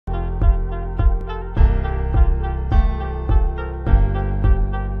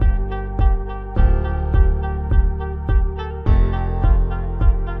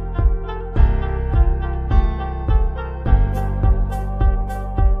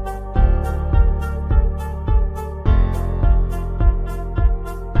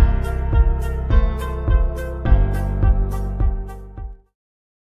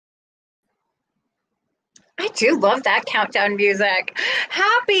do love that countdown music.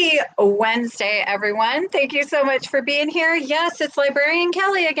 Happy Wednesday, everyone. Thank you so much for being here. Yes, it's Librarian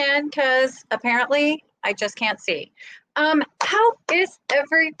Kelly again, because apparently I just can't see. How is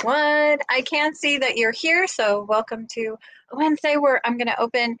everyone? I can see that you're here, so welcome to Wednesday, where I'm going to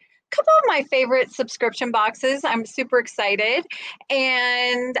open a couple of my favorite subscription boxes. I'm super excited,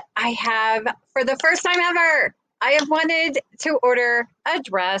 and I have, for the first time ever, I have wanted to order a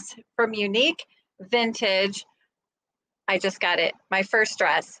dress from Unique Vintage. I just got it, my first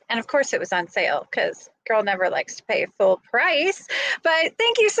dress. And of course it was on sale because girl never likes to pay full price. But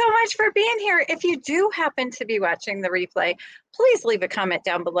thank you so much for being here. If you do happen to be watching the replay, please leave a comment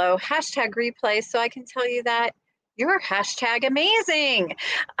down below, #replay, so I can tell you that you're #amazing.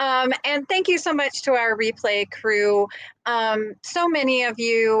 And thank you so much to our replay crew. So many of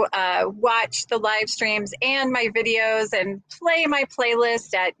you watch the live streams and my videos and play my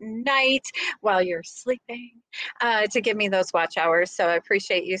playlist at night while you're sleeping to give me those watch hours. So I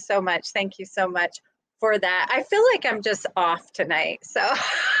appreciate you so much. Thank you so much for that. I feel like I'm just off tonight. So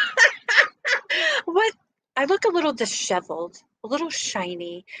what? I look a little disheveled, a little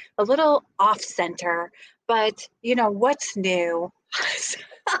shiny, a little off center, but you know, what's new?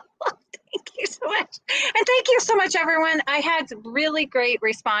 Thank you so much. And thank you so much, everyone. I had really great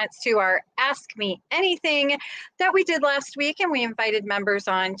response to our Ask Me Anything that we did last week, and we invited members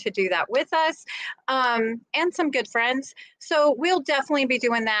on to do that with us and some good friends. So we'll definitely be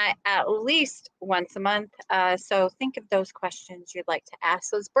doing that at least once a month. So think of those questions you'd like to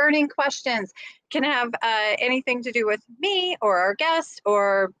ask, those burning questions. Can have anything to do with me or our guest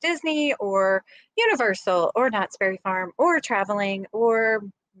or Disney or Universal or Knott's Berry Farm or traveling or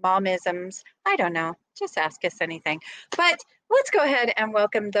momisms. I don't know. Just ask us anything. But let's go ahead and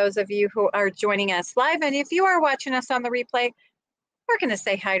welcome those of you who are joining us live. And if you are watching us on the replay, we're going to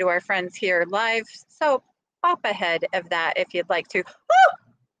say hi to our friends here live. So pop ahead of that if you'd like to. Woo!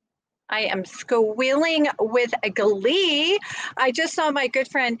 I am squealing with glee. I just saw my good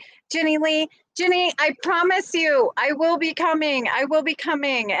friend Jenny Lee. Jenny, I promise you, I will be coming. I will be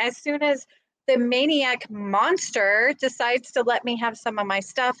coming as soon as the maniac monster decides to let me have some of my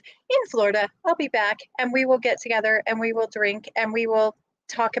stuff in Florida. I'll be back and we will get together and we will drink and we will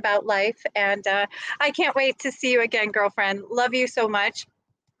talk about life. And I can't wait to see you again, girlfriend. Love you so much.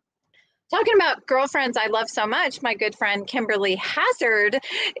 Talking about girlfriends I love so much, my good friend Kimberly Hazard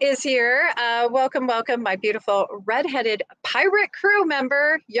is here. Welcome, welcome, my beautiful redheaded pirate crew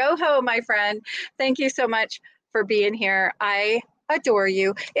member. Yo-ho, my friend. Thank you so much for being here. I adore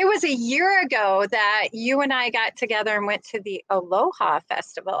you. It was a year ago that you and I got together and went to the Aloha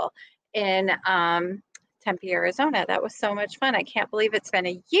Festival in Tempe, Arizona. That was so much fun. I can't believe it's been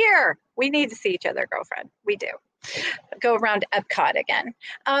a year. We need to see each other, girlfriend. We do. Go around Epcot again.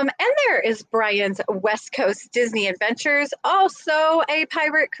 And there is Brian's West Coast Disney Adventures, also a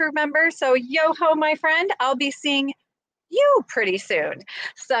pirate crew member. So yo-ho, my friend. I'll be seeing you pretty soon.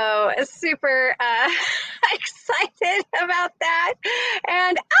 So super excited about that.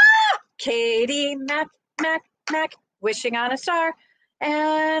 And Katie Mac, wishing on a star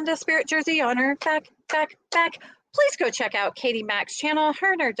and a spirit jersey on her back. Please go check out Katie Mac's channel.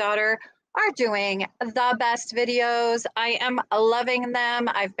 Her and her daughter are doing the best videos. I am loving them.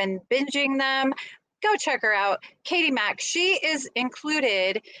 I've been binging them. Go check her out. Katie Mac, she is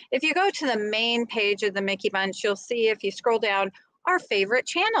included. If you go to the main page of the Mickey Bunch, you'll see, if you scroll down, our favorite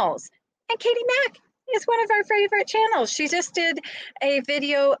channels. And Katie Mac is one of our favorite channels. She just did a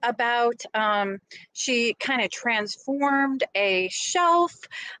video about, she kind of transformed a shelf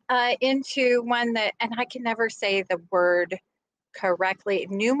into one that, and I can never say the word correctly,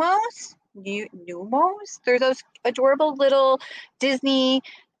 Numos? They're those adorable little Disney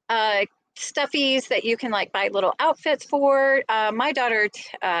stuffies that you can like buy little outfits for. My daughter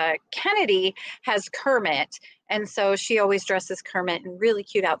Kennedy has Kermit, and so she always dresses Kermit in really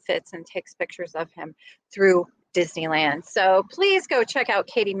cute outfits and takes pictures of him through Disneyland. So please go check out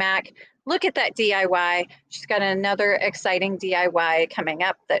Katie Mac. Look at that DIY. She's got another exciting DIY coming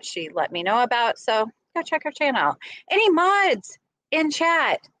up that she let me know about. So go check her channel. Any mods in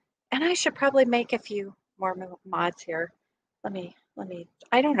chat? And I should probably make a few more mods here. Let me,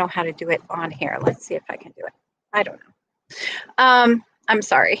 I don't know how to do it on here. Let's see if I can do it. I don't know. I'm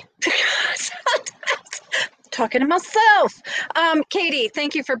sorry. Talking to myself. Katie,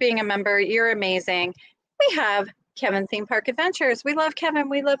 thank you for being a member. You're amazing. We have Kevin Theme Park Adventures. We love Kevin.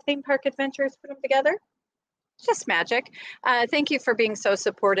 We love Theme Park Adventures. Put them together. Just magic. Thank you for being so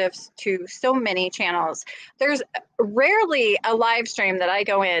supportive to so many channels. There's rarely a live stream that I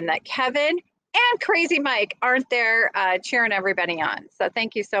go in that Kevin and Crazy Mike aren't there cheering everybody on. So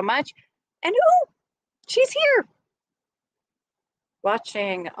thank you so much. And She's here.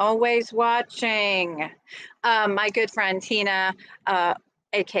 Watching, always watching. My good friend Tina,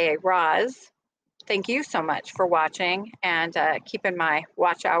 aka Roz, thank you so much for watching and keeping my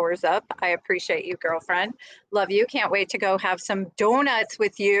watch hours up. I appreciate you, girlfriend. Love you. Can't wait to go have some donuts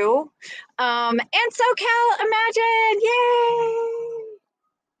with you. And SoCal Imagine, yay!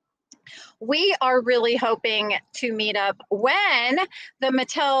 We are really hoping to meet up when the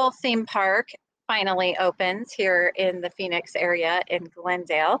Mattel theme park finally opens here in the Phoenix area in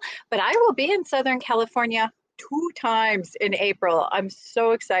Glendale. But I will be in Southern California 2 times in April. I'm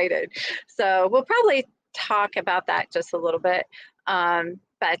so excited. So we'll probably talk about that just a little bit.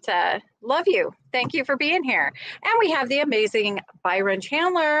 But love you. Thank you for being here. And we have the amazing Byron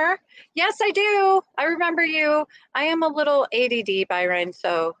Chandler. Yes, I do. I remember you. I am a little ADD, Byron,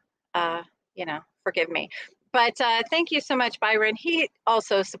 so you know, forgive me. But thank you so much, Byron. He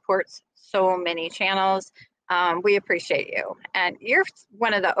also supports so many channels. We appreciate you, and you're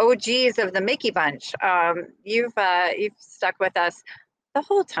one of the OGs of the Mickey Bunch. You've stuck with us the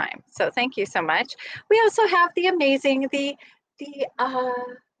whole time, so thank you so much. We also have the amazing the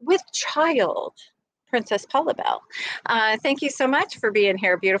with child Princess Paula Bell. Thank you so much for being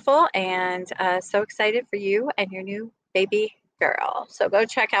here, beautiful, and so excited for you and your new baby girl. So go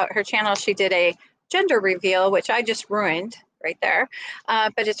check out her channel. She did a gender reveal, which I just ruined right there,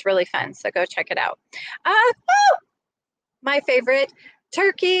 but it's really fun. So go check it out. My favorite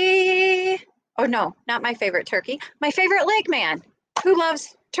turkey. Oh no, not my favorite turkey. My favorite leg man who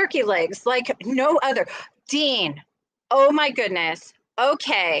loves turkey legs like no other. Dean. Oh my goodness.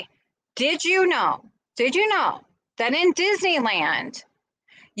 Okay. Did you know that in Disneyland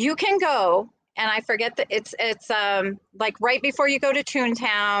you can go, and I forget that it's like right before you go to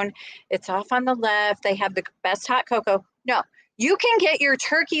Toontown, it's off on the left. They have the best hot cocoa. No, you can get your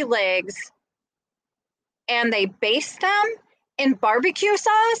turkey legs and they baste them in barbecue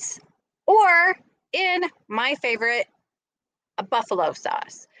sauce or in my favorite, a buffalo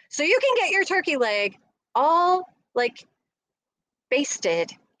sauce. So you can get your turkey leg all like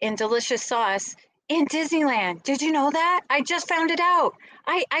basted in delicious sauce in Disneyland. Did you know that? I just found it out.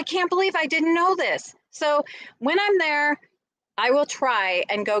 I can't believe I didn't know this. So when I'm there, I will try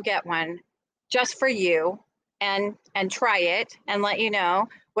and go get one just for you and try it and let you know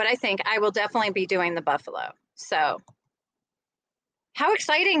what I think. I will definitely be doing the buffalo. So how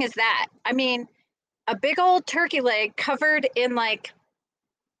exciting is that? I mean, a big old turkey leg covered in like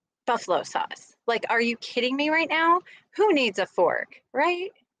buffalo sauce. Like, are you kidding me right now? Who needs a fork,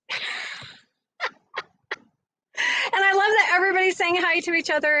 right? And I love that everybody's saying hi to each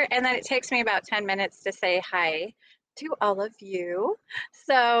other, and then it takes me about 10 minutes to say hi to all of you.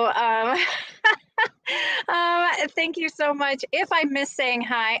 So thank you so much. If I miss saying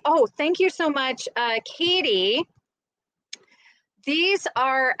hi, oh, thank you so much, Katie. These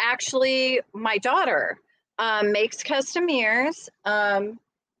are actually my daughter makes custom ears. And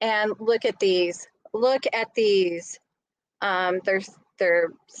look at these. Look at these.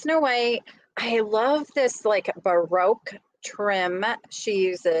 They're Snow White. I love this like Baroque trim she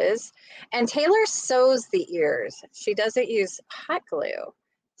uses. And Taylor sews the ears. She doesn't use hot glue.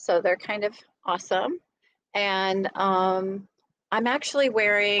 So they're kind of awesome. And I'm actually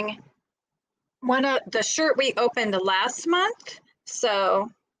wearing one of the shirt we opened last month.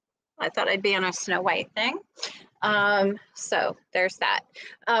 So I thought I'd be on a Snow White thing. So there's that.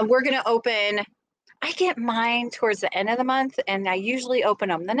 We're going to open, I get mine towards the end of the month, and I usually open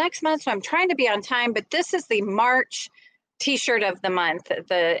them the next month. So I'm trying to be on time, but this is the March t-shirt of the month,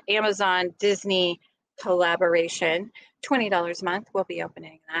 the Amazon Disney collaboration, $20 a month. We'll be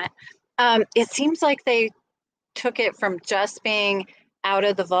opening that. It seems like they took it from just being out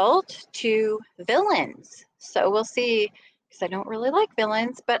of the vault to villains. So we'll see, because I don't really like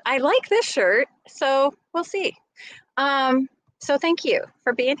villains, but I like this shirt. So we'll see. So thank you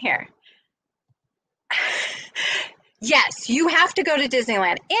for being here. Yes, you have to go to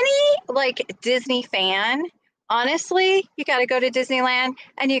Disneyland. Any like Disney fan, honestly, you got to go to Disneyland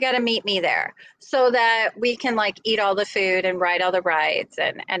and you got to meet me there so that we can like eat all the food and ride all the rides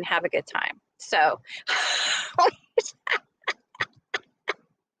and have a good time. So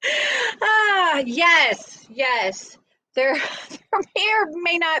yes. There may or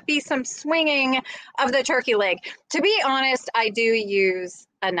may not be some swinging of the turkey leg. To be honest, I do use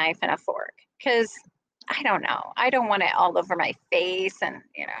a knife and a fork because I don't know. I don't want it all over my face and,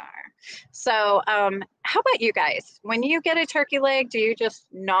 you know. So how about you guys? When you get a turkey leg, do you just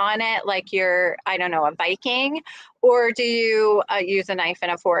gnaw on it like you're, I don't know, a Viking? Or do you use a knife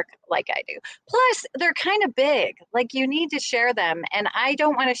and a fork like I do? Plus, they're kind of big. Like you need to share them. And I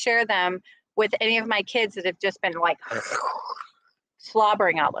don't want to share them with any of my kids that have just been like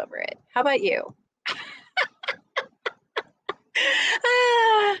slobbering all over it. How about you?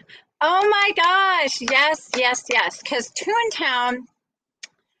 Oh my gosh. Yes, yes, yes. Because Toontown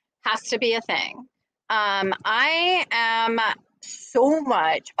has to be a thing. I am so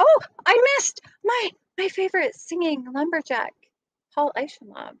much. Oh, I missed my favorite singing lumberjack, Paul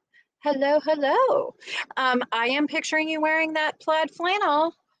Eichenlaub. Hello, hello. I am picturing you wearing that plaid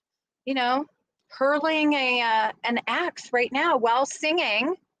flannel, you know, hurling an axe right now while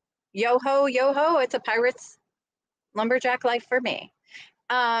singing. Yo ho, yo ho! It's a pirate's lumberjack life for me.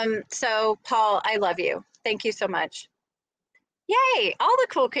 So Paul, I love you. Thank you so much. Yay! All the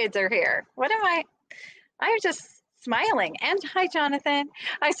cool kids are here. What am I? I'm just smiling. And hi, Jonathan.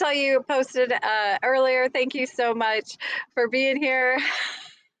 I saw you posted earlier. Thank you so much for being here.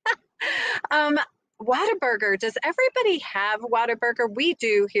 Whataburger. Does everybody have Whataburger? We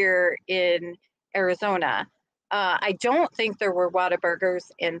do here in Arizona. I don't think there were Whataburgers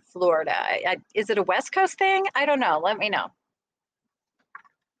in Florida. Is it a West Coast thing? I don't know. Let me know.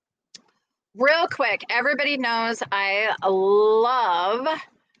 Real quick, everybody knows I love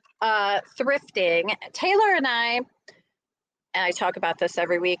thrifting. Taylor and I talk about this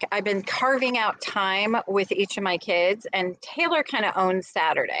every week. I've been carving out time with each of my kids, and Taylor kind of owns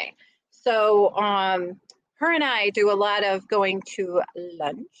Saturday. So her and I do a lot of going to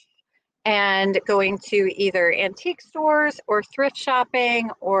lunch and going to either antique stores or thrift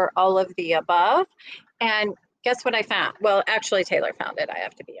shopping or all of the above. And guess what I found? Well, actually, Taylor found it. I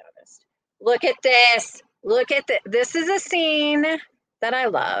have to be honest. Look at this. Look at this. This is a scene that I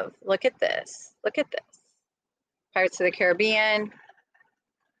love. Look at this. Look at this. Pirates of the Caribbean.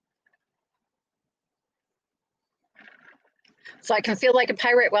 So I can feel like a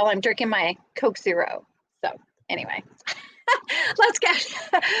pirate while I'm drinking my Coke Zero. So anyway, let's get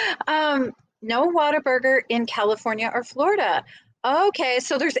no Whataburger in California or Florida. Okay,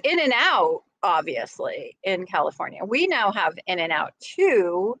 so there's In-N-Out, obviously, in California. We now have In-N-Out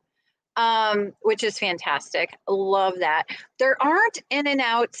too, which is fantastic. Love that. There aren't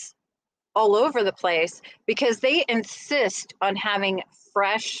In-N-Outs all over the place because they insist on having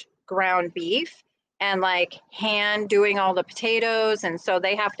fresh ground beef and like hand doing all the potatoes. And so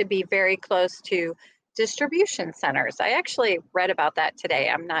they have to be very close to distribution centers. I actually read about that today.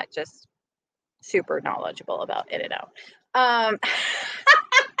 I'm not just super knowledgeable about In-N-Out. I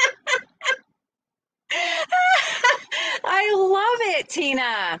love it,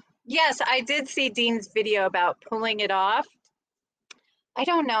 Tina. Yes, I did see Dean's video about pulling it off. I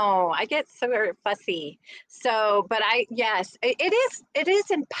don't know. I get so fussy. So, but yes, it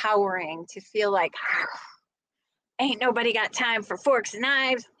is empowering to feel like ain't nobody got time for forks and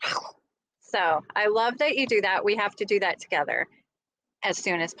knives. So I love that you do that. We have to do that together as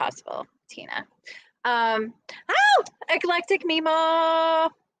soon as possible, Tina. Eclectic Mimo.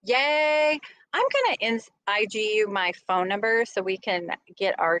 Yay. I'm going to IG you my phone number so we can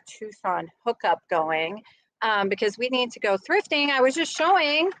get our Tucson hookup going. Because we need to go thrifting. I was just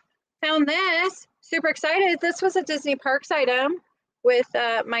found this, super excited. This was a Disney Parks item with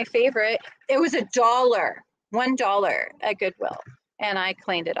my favorite. It was $1 at Goodwill, and I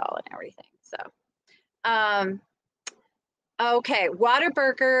cleaned it all and everything. So, okay,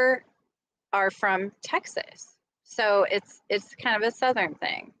 Whataburger are from Texas, so it's kind of a Southern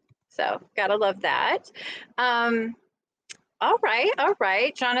thing. So gotta love that. All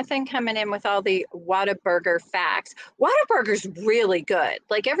right. Jonathan coming in with all the Whataburger facts. Whataburger's really good.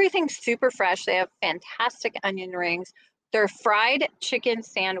 Like everything's super fresh. They have fantastic onion rings. Their fried chicken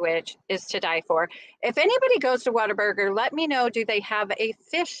sandwich is to die for. If anybody goes to Whataburger, let me know, do they have a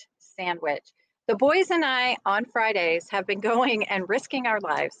fish sandwich? The boys and I on Fridays have been going and risking our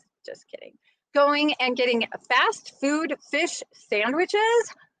lives. Just kidding. Going and getting fast food fish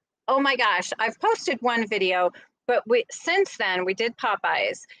sandwiches. Oh my gosh, I've posted one video. But since then, we did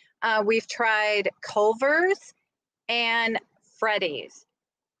Popeyes. We've tried Culver's and Freddy's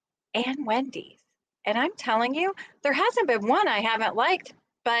and Wendy's. And I'm telling you, there hasn't been one I haven't liked,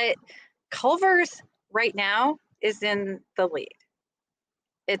 but Culver's right now is in the lead.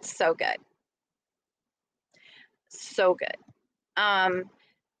 It's so good. So good.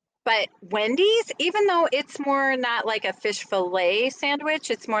 But Wendy's, even though it's more not like a fish fillet sandwich,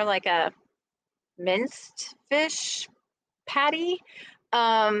 it's more like a minced fish patty.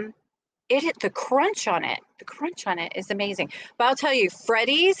 The crunch on it is amazing. But I'll tell you,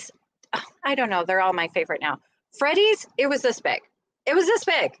 Freddy's, I don't know, they're all my favorite now. Freddy's, it was this big.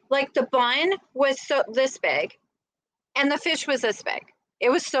 Like the bun was this big, and the fish was this big. It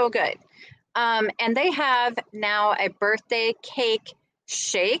was so good. And they have now a birthday cake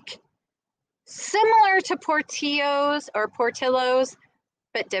shake. Similar to Portillo's or Portillo's,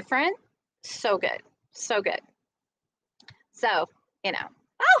 but different. So good. So good. So, you know,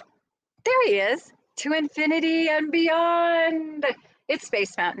 oh, there he is. To infinity and beyond. It's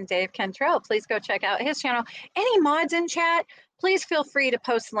Space Mountain Dave Cantrell. Please go check out his channel. Any mods in chat, please feel free to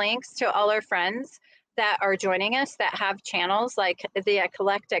post links to all our friends that are joining us that have channels like the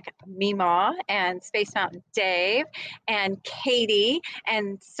Eclectic Mima and Space Mountain Dave and Katie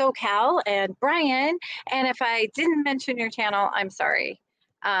and SoCal and Brian. And if I didn't mention your channel, I'm sorry.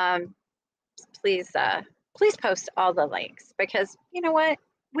 Please post all the links, because you know what?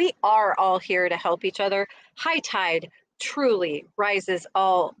 We are all here to help each other. High tide truly rises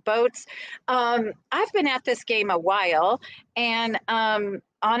all boats. I've been at this game a while, and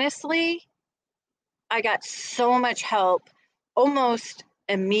honestly, I got so much help almost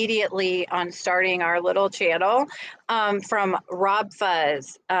immediately on starting our little channel from Rob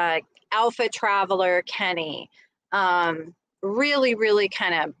Fuzz, Alpha Traveler Kenny, really, really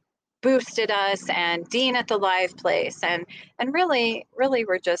kind of boosted us, and Dean at the Live Place, and really, really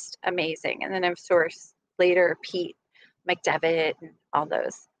were just amazing. And then of course later Pete McDevitt and all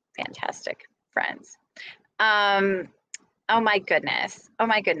those fantastic friends. Oh my goodness,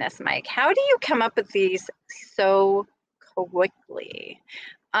 Mike, how do you come up with these so quickly?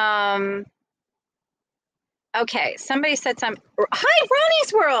 Okay, somebody said something. Hi,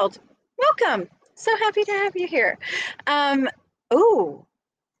 Ronnie's World, welcome. So happy to have you here. Oh,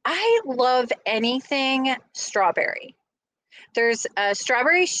 I love anything strawberry. There's a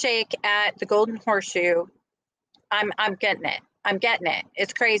strawberry shake at the Golden Horseshoe. I'm getting it. I'm getting it.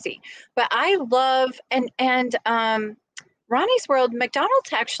 It's crazy. But I love, and Ronnie's World,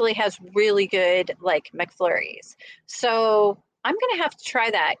 McDonald's actually has really good like McFlurries. So I'm gonna have to try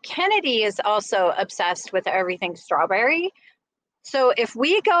that. Kennedy is also obsessed with everything strawberry. So if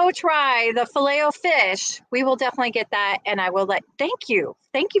we go try the Filet-O-Fish, we will definitely get that, and I will thank you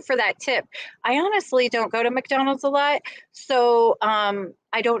for that tip. I honestly don't go to McDonald's a lot, so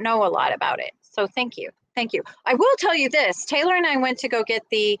I don't know a lot about it. So thank you. I will tell you this, Taylor and I went to go get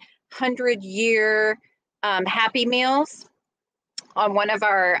the 100-year Happy Meals on one of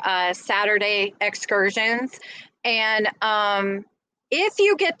our Saturday excursions, and if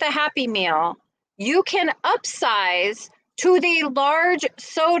you get the Happy Meal, you can upsize to the large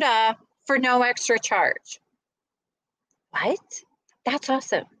soda for no extra charge. What? That's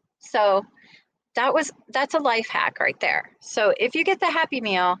awesome. So that's a life hack right there. So if you get the Happy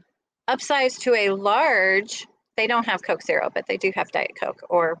Meal, upsize to a large, they don't have Coke Zero, but they do have Diet Coke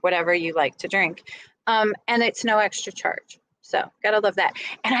or whatever you like to drink. And it's no extra charge. So gotta love that.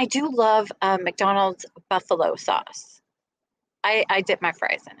 And I do love McDonald's buffalo sauce. I dip my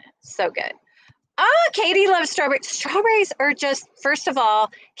fries in it. So good. Oh, Katie loves strawberries. Strawberries are just, first of all,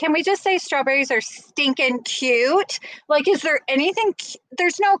 can we just say strawberries are stinking cute? Like, is there anything,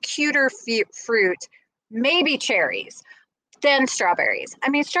 there's no cuter fruit, maybe cherries, than strawberries. I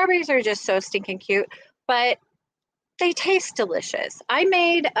mean, strawberries are just so stinking cute, but they taste delicious. I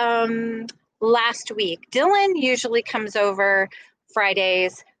made last week, Dylan usually comes over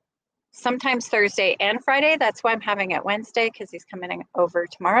Fridays, sometimes Thursday and Friday. That's why I'm having it Wednesday, because he's coming over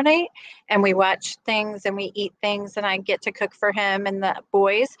tomorrow night, and we watch things and we eat things, and I get to cook for him and the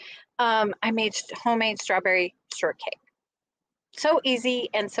boys. I made homemade strawberry shortcake. So easy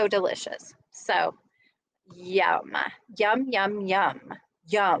and so delicious. So yum, yum, yum, yum,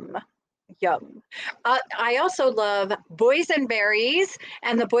 yum, yum. I also love boysenberries,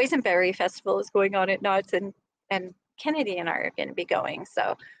 and the Boysenberry Festival is going on at Knott's, and Kennedy and I are going to be going.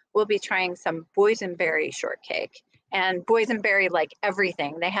 So we'll be trying some boysenberry shortcake, and boysenberry, like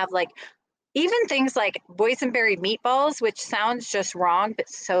everything. They have like even things like boysenberry meatballs, which sounds just wrong, but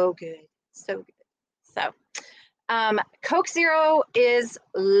so good, so good. So Coke Zero is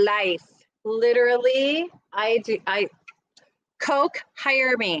life. Literally, Coke,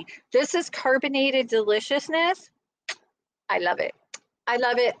 hire me. This is carbonated deliciousness. I love it. I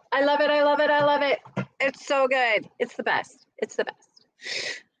love it. I love it. I love it. I love it. It's so good. It's the best. It's the best.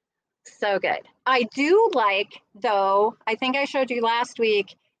 So good. I do like, though, I think I showed you last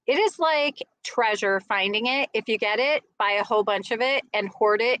week, it is like treasure finding it. If you get it, buy a whole bunch of it and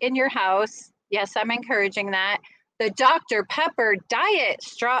hoard it in your house. Yes, I'm encouraging that. The Dr. Pepper Diet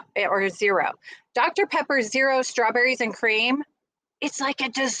Zero. Dr. Pepper Zero Strawberries and Cream. It's like a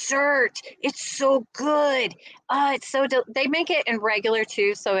dessert. It's so good. It's so they make it in regular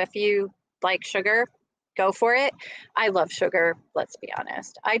too. So if you like sugar, go for it. I love sugar. Let's be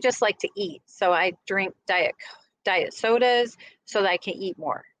honest. I just like to eat. So I drink diet sodas so that I can eat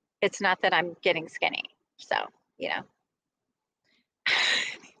more. It's not that I'm getting skinny. So, you know.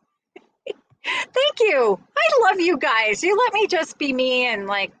 Thank you. I love you guys. You let me just be me and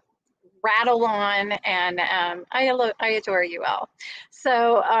like rattle on, and I adore you all.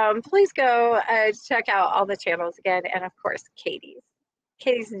 So please go check out all the channels again, and of course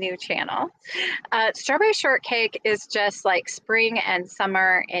Katie's new channel. Strawberry shortcake is just like spring and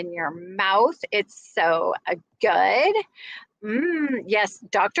summer in your mouth. It's so good. Yes,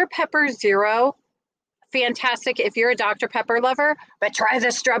 Dr. Pepper Zero. Fantastic if you're a Dr. Pepper lover, but try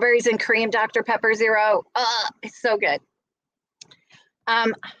the strawberries and cream Dr. Pepper Zero. It's so good.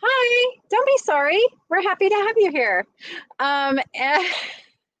 Hi, don't be sorry. We're happy to have you here.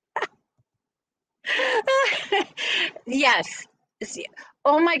 Yes.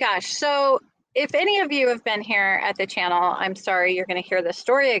 Oh my gosh. So if any of you have been here at the channel, I'm sorry you're going to hear this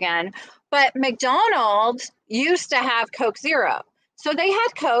story again, but McDonald's used to have Coke Zero. So they had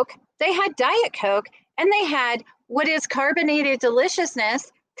Coke, they had Diet Coke, and they had what is carbonated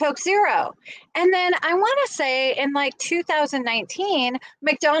deliciousness, Coke Zero. And then I want to say in like 2019,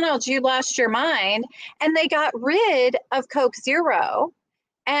 McDonald's, you lost your mind, and they got rid of Coke Zero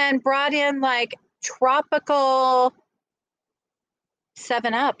and brought in like tropical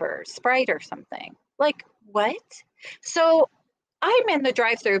 7-Up or Sprite or something. Like, what? So I'm in the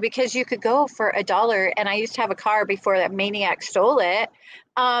drive-through because you could go for $1, and I used to have a car before that maniac stole it.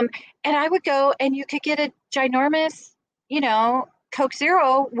 And I would go and you could get a ginormous, Coke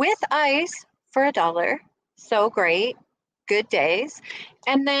Zero with ice for $1. So great. Good days.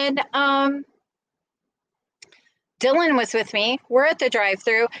 And then Dylan was with me. We're at the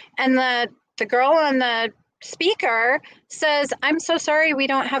drive-through, and the girl on the speaker says, "I'm so sorry, we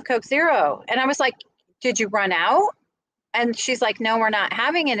don't have Coke Zero." And I was like, "Did you run out?" And she's like, "No, we're not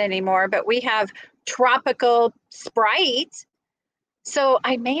having it anymore, but we have tropical Sprite." So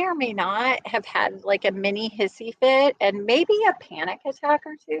I may or may not have had like a mini hissy fit and maybe a panic attack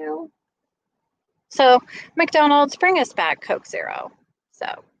or two. So McDonald's, bring us back Coke Zero. So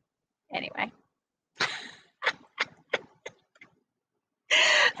anyway.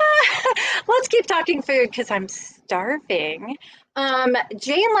 Let's keep talking food because I'm starving.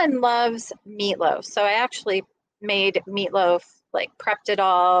 Jalen loves meatloaf, so I actually made meatloaf, like prepped it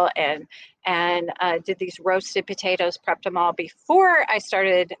all, and did these roasted potatoes, prepped them all before I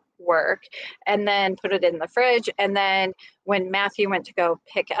started work, and then put it in the fridge. And then when Matthew went to go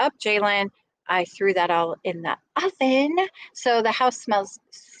pick up Jalen, I threw that all in the oven. So the house smells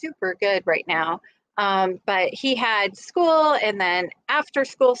super good right now. But he had school and then after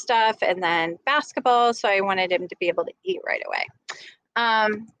school stuff and then basketball. So I wanted him to be able to eat right away.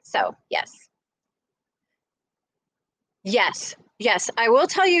 So yes. Yes. I will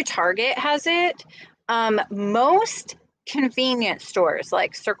tell you, Target has it. Most convenience stores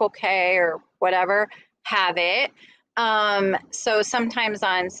like Circle K or whatever have it. So sometimes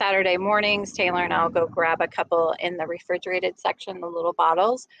on Saturday mornings, Taylor and I'll go grab a couple in the refrigerated section, the little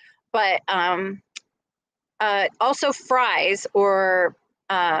bottles. But also fries, or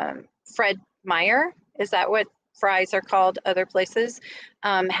Fred Meyer, is that what fries are called other places,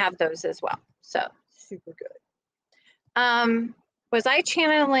 have those as well. So super good. Was I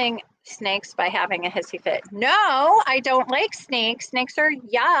channeling snakes by having a hissy fit? No, I don't like snakes. Snakes are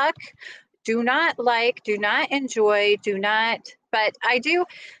yuck. Do not like, do not enjoy, do not, but I do, I'm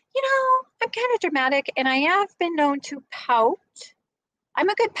kind of dramatic, and I have been known to pout. I'm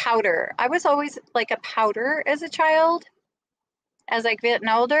a good pouter. I was always like a pouter as a child. As I get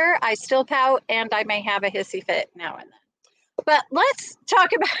older, I still pout, and I may have a hissy fit now and then. But let's talk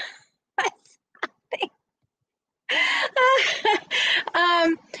about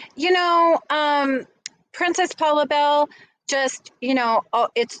Princess Paula Bell, just,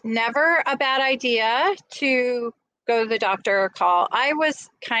 it's never a bad idea to go to the doctor or call. I was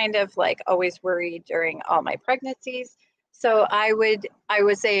kind of like always worried during all my pregnancies. So I was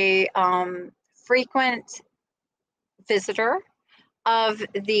a frequent visitor of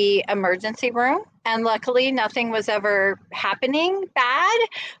the emergency room, and luckily nothing was ever happening bad,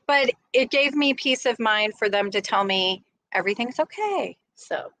 but it gave me peace of mind for them to tell me everything's okay.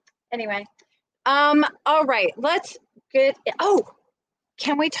 So anyway, all right, let's get,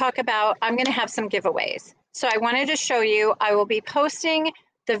 can we talk about, I'm going to have some giveaways. So I wanted to show you, I will be posting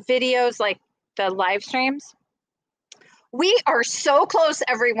the videos, like the live streams. We are so close,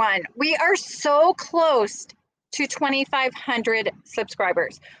 everyone. We are so close to 2,500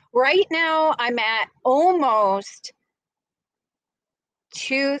 subscribers. Right now, I'm at almost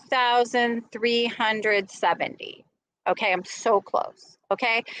 2,370. Okay, I'm so close.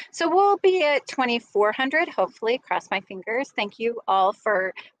 Okay, so we'll be at 2,400, hopefully, cross my fingers. Thank you all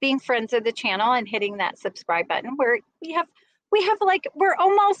for being friends of the channel and hitting that subscribe button. We're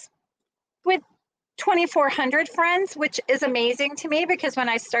almost with 2,400 friends, which is amazing to me because when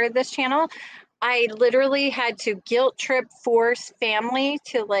I started this channel, I literally had to guilt trip force family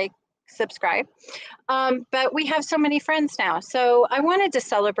to like subscribe. But we have so many friends now. So I wanted to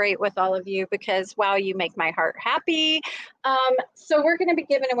celebrate with all of you because, wow, you make my heart happy. So we're going to be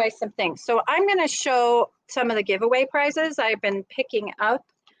giving away some things. So I'm going to show some of the giveaway prizes I've been picking up.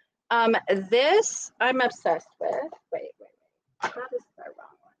 This I'm obsessed with. Wait. That is the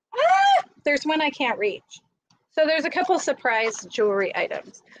wrong one. Ah, there's one I can't reach. So there's a couple surprise jewelry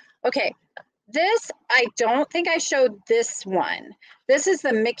items. Okay. This, I don't think I showed this one. This is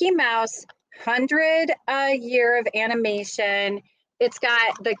the Mickey Mouse 100 year of animation. It's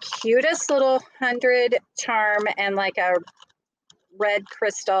got the cutest little 100 charm and like a red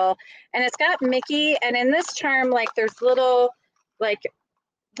crystal. And it's got Mickey. And in this charm, like there's little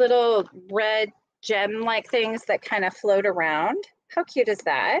red gem-like things that kind of float around. How cute is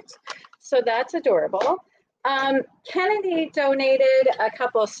that? So that's adorable. Kennedy donated a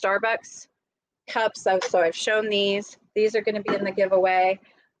couple of Starbucks cups, so I've shown these. These are going to be in the giveaway.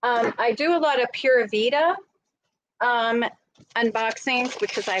 I do a lot of Pura Vida unboxings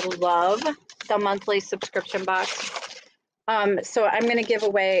because I love the monthly subscription box. So I'm going to give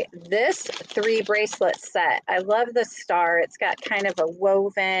away this 3 bracelet set. I love the star. It's got kind of a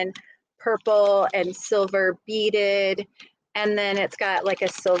woven purple and silver beaded, and then it's got like a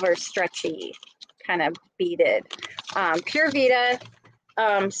silver stretchy kind of beaded. Pura Vida.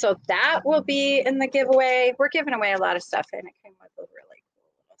 So that will be in the giveaway. We're giving away a lot of stuff, and it came with a really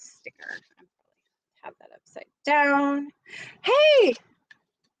cool little sticker. I'm probably have that upside down. Hey!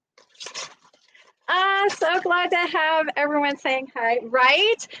 So glad to have everyone saying hi,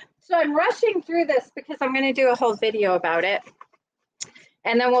 right? So I'm rushing through this because I'm going to do a whole video about it,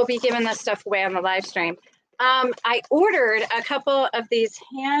 and then we'll be giving this stuff away on the live stream. I ordered a couple of these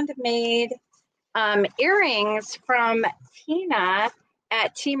handmade earrings from Tina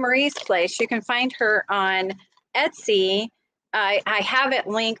at T. Marie's Place. You can find her on Etsy. I have it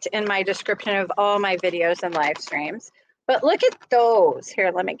linked in my description of all my videos and live streams. But look at those.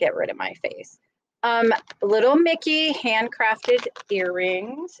 Here, let me get rid of my face. Little Mickey handcrafted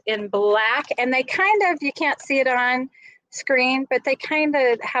earrings in black, and they kind of, you can't see it on screen, but they kind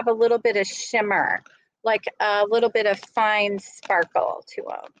of have a little bit of shimmer, like a little bit of fine sparkle to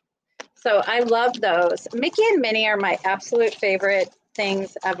them. So I love those. Mickey and Minnie are my absolute favorite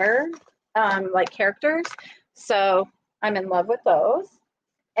things ever, like characters. So I'm in love with those.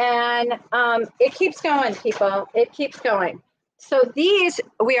 And it keeps going, people. It keeps going. So these,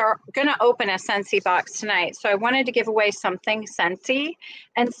 we are going to open a Scentsy box tonight. So I wanted to give away something Scentsy.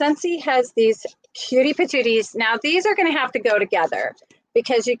 And Scentsy has these cutie patooties. Now these are going to have to go together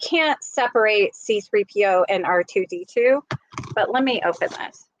because you can't separate C3PO and R2D2. But let me open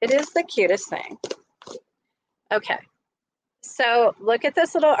this. It is the cutest thing. Okay. So look at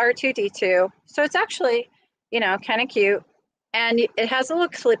this little R2D2. So it's actually, you know, kind of cute. And it has a little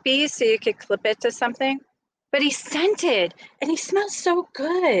clippy so you could clip it to something. But he's scented and he smells so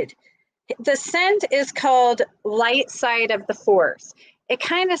good. The scent is called Light Side of the Force. It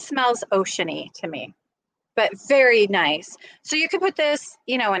kind of smells oceany to me, but very nice. So you could put this,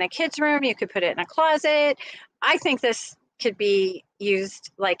 you know, in a kid's room. You could put it in a closet. I think this could be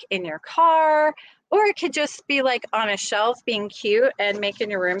used like in your car, or it could just be like on a shelf being cute and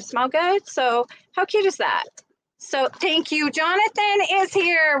making your room smell good. So how cute is that? So thank you. Jonathan is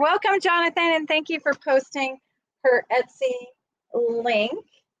here. Welcome, Jonathan, and thank you for posting her Etsy link.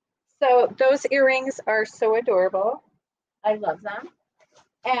 So those earrings are so adorable. I love them.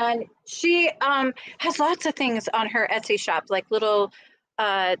 And she has lots of things on her Etsy shop, like little,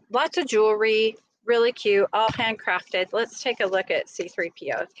 lots of jewelry, really cute, all handcrafted. Let's take a look at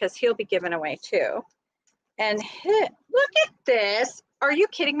C3PO because he'll be given away too. And look at this. Are you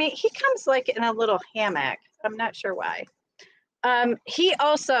kidding me? He comes like in a little hammock. I'm not sure why. He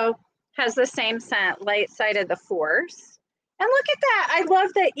also has the same scent, Light Side of the Force. And look at that. I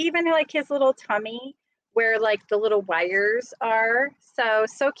love that even like his little tummy where like the little wires are.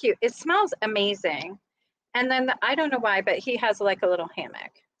 So cute. It smells amazing. And then I don't know why, but he has like a little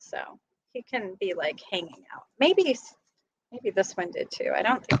hammock. So he can be like hanging out. Maybe this one did too. I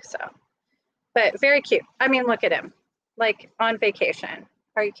don't think so. But very cute. I mean, look at him. Like on vacation.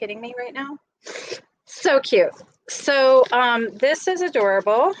 Are you kidding me right now? So cute. So this is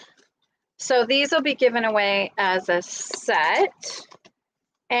adorable. So these will be given away as a set.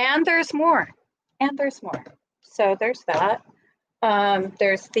 And there's more. And there's more. So there's that.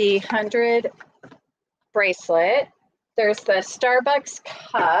 There's the 100 bracelet. There's the Starbucks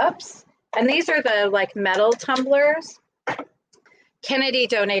cups. And these are the like metal tumblers. Kennedy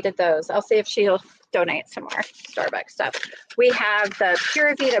donated those. I'll see if she'll donate some more Starbucks stuff. We have the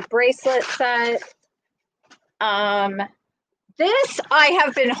Pura Vida bracelet set. This I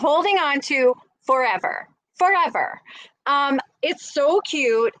have been holding on to forever. It's so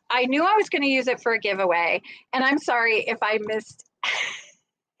cute. I knew I was going to use it for a giveaway, and I'm sorry if I missed.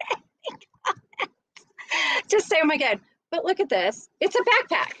 Just say them again. But look at this. It's a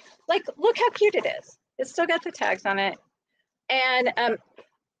backpack. Like, look how cute it is. It's still got the tags on it, and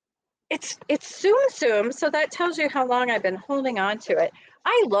it's Tsum Tsum, so that tells you how long I've been holding on to it.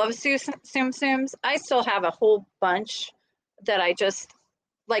 I love Tsum Tsums. I still have a whole bunch that I just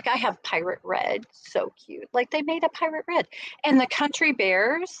like. I have pirate red, so cute. Like, they made a pirate red, and the country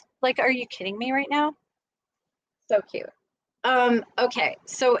bears. Like, are you kidding me right now? So cute. Okay,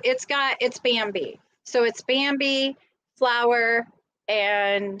 so it's Bambi. So it's Bambi, Flower,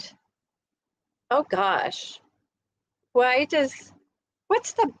 and oh gosh,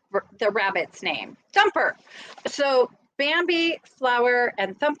 what's the rabbit's name? Thumper. So Bambi, Flower,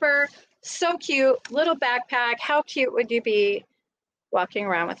 and Thumper. So cute, little backpack. How cute would you be walking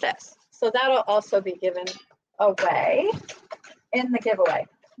around with this? So that'll also be given away in the giveaway.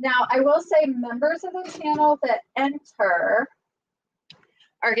 Now, I will say members of the channel that enter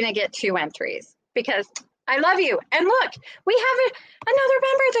are going to get 2 entries because I love you. And look, we have another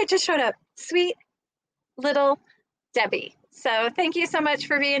member that just showed up. Sweet little Debbie. So thank you so much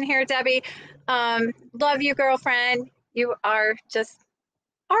for being here, Debbie. Love you, girlfriend. You are just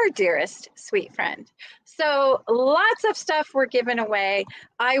our dearest sweet friend. So lots of stuff we're giving away.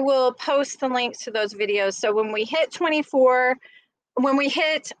 I will post the links to those videos. So when we hit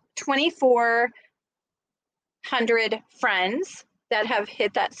 2,400 friends that have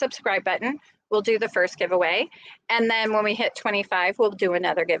hit that subscribe button, we'll do the first giveaway. And then when we hit 25, we'll do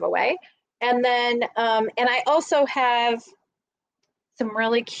another giveaway. And then, and I also have some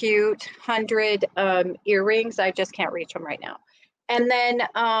really cute 100 earrings. I just can't reach them right now. And then,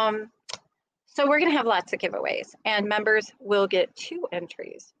 so we're gonna have lots of giveaways, and members will get 2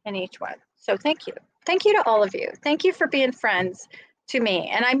 entries in each one. So thank you. Thank you to all of you. Thank you for being friends to me.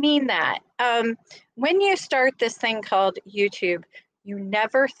 And I mean that. When you start this thing called YouTube, you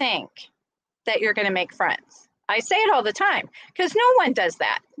never think that you're gonna make friends. I say it all the time because no one does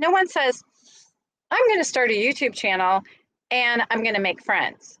that. No one says, I'm gonna start a YouTube channel and I'm gonna make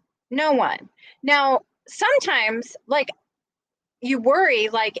friends. No one. Now, sometimes, like, you worry,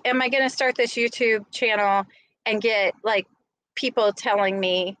 like, am I going to start this YouTube channel and get like people telling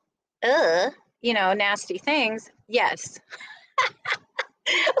me, you know, nasty things? Yes.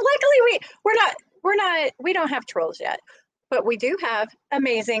 Luckily, we don't have trolls yet, but we do have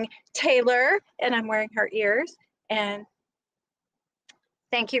amazing Taylor, and I'm wearing her ears. And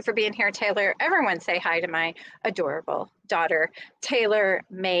thank you for being here, Taylor. Everyone say hi to my adorable daughter, Taylor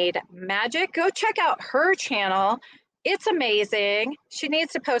Made Magic. Go check out her channel. It's amazing. She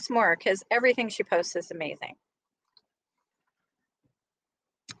needs to post more because everything she posts is amazing.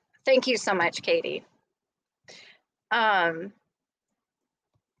 Thank you so much, Katie. Thank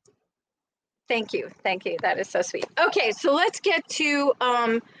you. That is so sweet. Okay, so let's get to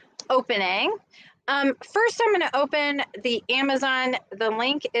opening. First, I'm going to open the Amazon. The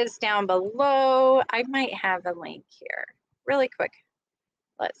link is down below. I might have a link here really quick.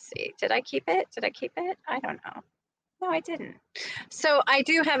 Let's see. Did I keep it? I don't know. No, I didn't. So I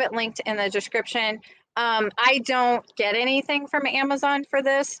do have it linked in the description. I don't get anything from Amazon for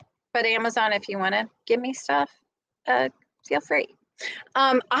this, but Amazon, if you want to give me stuff, feel free.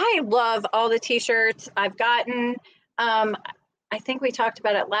 I love all the t-shirts I've gotten. I think we talked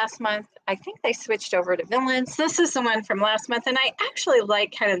about it last month. I think they switched over to villains. This is the one from last month, and I actually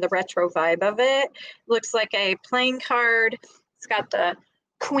like kind of the retro vibe of it. Looks like a playing card. It's got the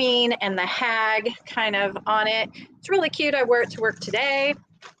queen and the hag kind of on it. It's really cute. I wore it to work today.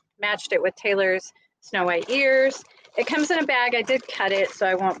 Matched it with Taylor's Snow White ears. It comes in a bag. I did cut it so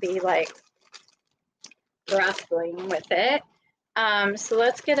I won't be like wrestling with it. So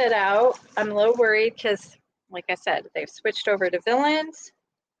let's get it out. I'm a little worried because, like I said, they've switched over to villains.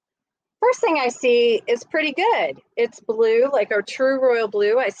 First thing I see is pretty good. It's blue, like our true royal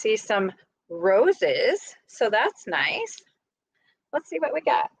blue. I see some roses, so that's nice. Let's see what we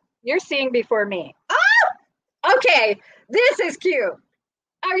got. You're seeing before me. Oh, okay. This is cute.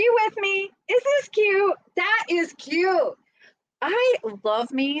 Are you with me? Is this cute? That is cute. I love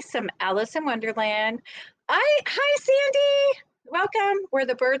me some Alice in Wonderland. Hi, Sandy. Welcome. Where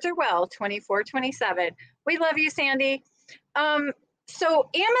the birds are well, 24/27. We love you, Sandy. So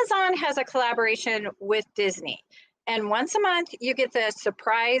Amazon has a collaboration with Disney. And once a month, you get the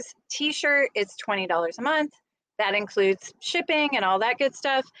surprise t-shirt. It's $20 a month. that includes shipping and all that good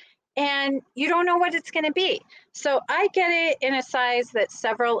stuff. And you don't know what it's going to be. So I get it in a size that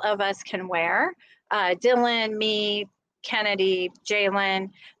several of us can wear. Dylan, me, Kennedy, Jalen.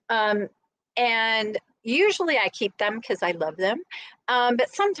 And usually I keep them because I love them.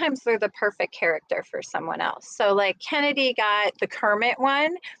 But sometimes they're the perfect character for someone else. So like Kennedy got the Kermit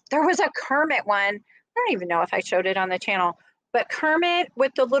one. There was a Kermit one. I don't even know if I showed it on the channel. But Kermit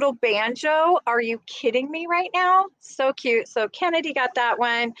with the little banjo, are you kidding me right now? So cute. So Kennedy got that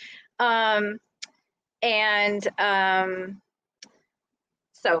one.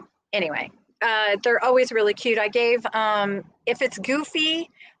 So anyway, they're always really cute. I gave, if it's Goofy,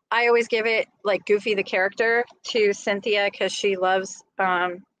 I always give it like Goofy the character to Cynthia because she loves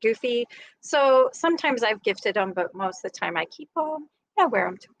Goofy. So sometimes I've gifted them, but most of the time I keep them. I wear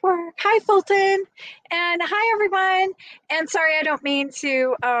them to work. Hi, Fulton. And hi, everyone. And sorry, I don't mean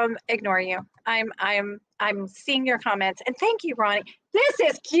to ignore you. I'm seeing your comments. And thank you, Ronnie. This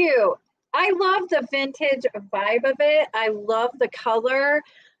is cute. I love the vintage vibe of it. I love the color.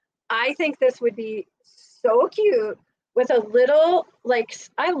 I think this would be so cute with a little, like,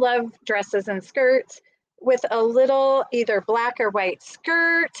 I love dresses and skirts with a little either black or white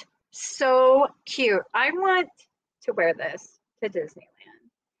skirt. So cute. I want to wear this to Disneyland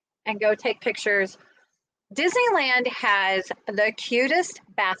and go take pictures. Disneyland has the cutest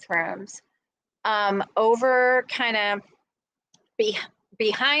bathrooms over kind of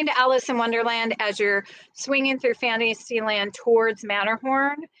behind Alice in Wonderland as you're swinging through Fantasyland towards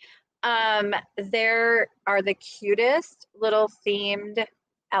Matterhorn. There are the cutest little themed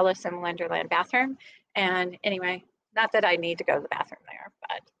Alice in Wonderland bathroom. And anyway, not that I need to go to the bathroom there,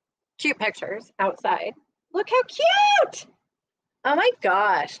 but cute pictures outside. Look how cute! Oh my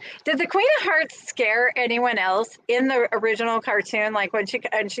gosh. Did the Queen of Hearts scare anyone else in the original cartoon? Like when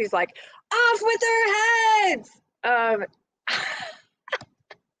she's like, off with their heads!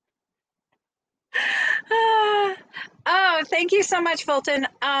 Oh, thank you so much, Fulton.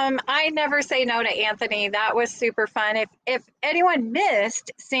 I never say no to Anthony. That was super fun. If anyone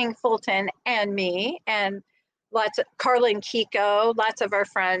missed seeing Fulton and me and lots of Carla and Kiko, lots of our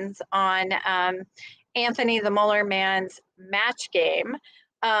friends on Anthony the Molar Man's match game,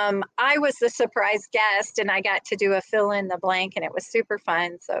 I was the surprise guest and I got to do a fill in the blank and it was super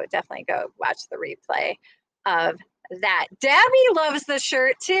fun. So definitely go watch the replay of that. Debbie loves the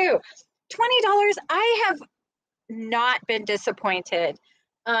shirt too. $20. I have not been disappointed.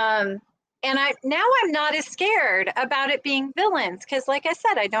 And I'm not as scared about it being villains because like I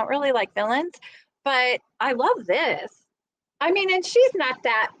said, I don't really like villains, but I love this. I mean, and she's not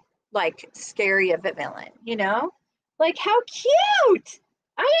that like scary of a villain, you know? Like how cute.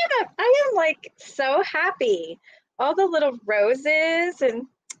 I am like so happy. All the little roses and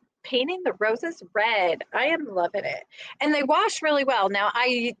painting the roses red. I am loving it. And they wash really well. Now,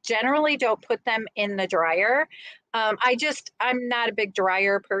 I generally don't put them in the dryer. I'm not a big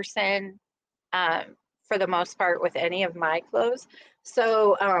dryer person for the most part with any of my clothes.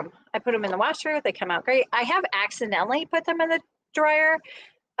 So I put them in the washer. They come out great. I have accidentally put them in the dryer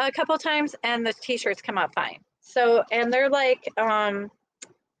a couple times and the t-shirts come out fine. So, and they're like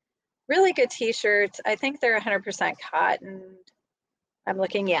really good t-shirts. I think they're 100% cotton. I'm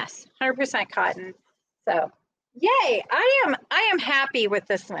looking, yes, 100% cotton. So yay, I am happy with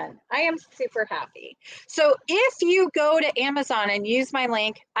this one. I am super happy. So if you go to Amazon and use my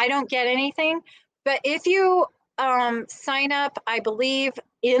link, I don't get anything, but if you sign up, I believe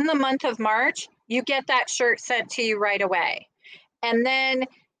in the month of March, you get that shirt sent to you right away. And then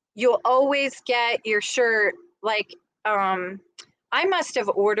you'll always get your shirt like, I must have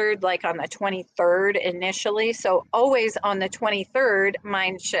ordered like on the 23rd initially. So always on the 23rd,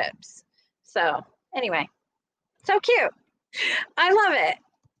 mine ships. So anyway, so cute. I love it.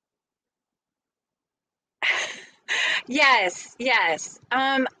 Yes, yes.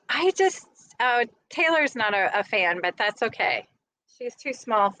 Taylor's not a fan, but that's okay. She's too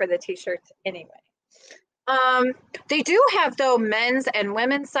small for the t-shirts anyway. They do have though men's and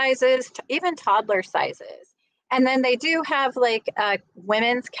women's sizes, even toddler sizes. And then they do have like a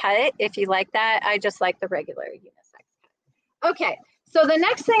women's cut if you like that. I just like the regular unisex cut. Okay, so the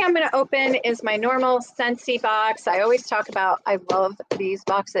next thing I'm going to open is my normal Scentsy box. I always talk about I love these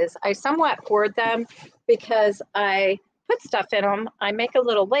boxes. I somewhat hoard them because I put stuff in them. I make a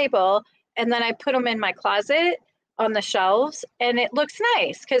little label and then I put them in my closet on the shelves and it looks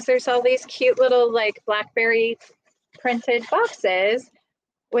nice because there's all these cute little like blackberry printed boxes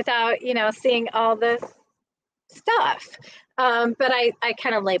without, you know, seeing all the stuff. But I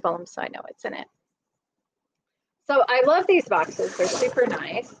kind of label them so I know what's in it. So I love these boxes. They're super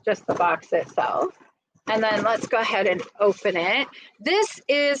nice, just the box itself. And then let's go ahead and open it. This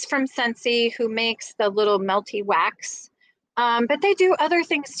is from Scentsy, who makes the little melty wax. But they do other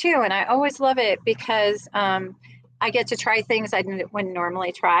things too. And I always love it because I get to try things I wouldn't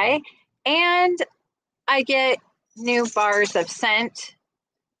normally try. And I get new bars of scent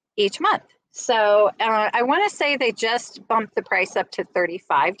each month. So I want to say they just bumped the price up to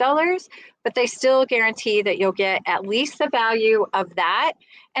 $35, but they still guarantee that you'll get at least the value of that.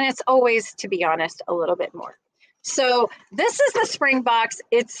 And it's always, to be honest, a little bit more. So this is the spring box.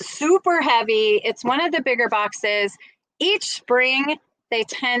 It's super heavy. It's one of the bigger boxes. Each spring, they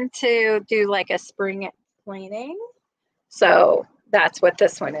tend to do like a spring cleaning. So that's what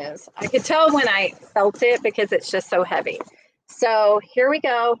this one is. I could tell when I felt it because it's just so heavy. So here we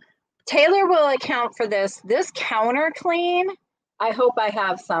go. Taylor will account for this. This counter clean, I hope I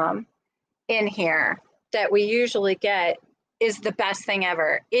have some in here that we usually get, is the best thing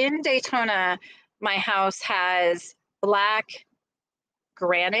ever. In Daytona, my house has black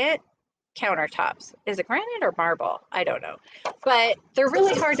granite countertops. Is it granite or marble? I don't know. But they're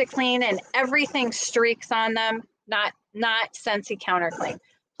really hard to clean and everything streaks on them. Not Scentsy counter clean.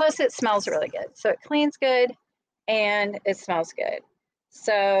 Plus it smells really good. So it cleans good and it smells good.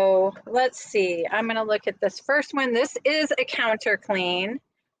 So let's see. I'm going to look at this first one. This is a counter clean.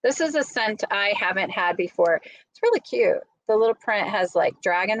 This is a scent I haven't had before. It's really cute. The little print has like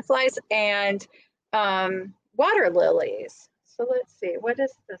dragonflies and water lilies. So let's see. What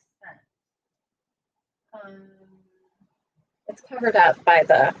is this scent? It's covered up by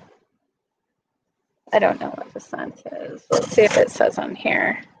the, I don't know what the scent is. Let's see if it says on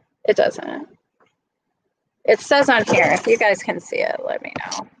here. It doesn't. It says on here, if you guys can see it, let me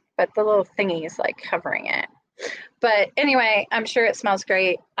know. But the little thingy is like covering it. But anyway, I'm sure it smells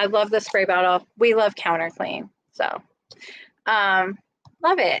great. I love the spray bottle. We love counter clean. So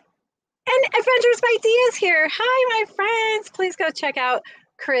love it. And Adventures by D is here. Hi, my friends. Please go check out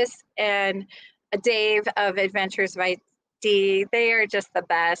Chris and Dave of Adventures by D. They are just the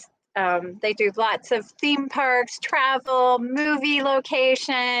best. They do lots of theme parks, travel, movie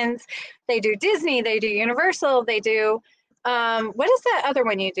locations. They do Disney, they do Universal, they do, what is that other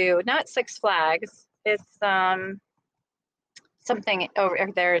one you do? Not Six Flags. It's something over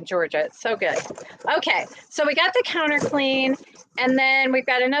there in Georgia. It's so good. Okay, so we got the counter clean, and then we've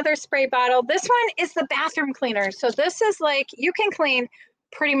got another spray bottle. This one is the bathroom cleaner. So this is like, you can clean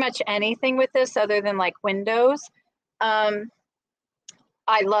pretty much anything with this other than like windows.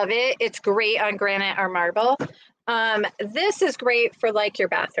 I love it. It's great on granite or marble. This is great for like your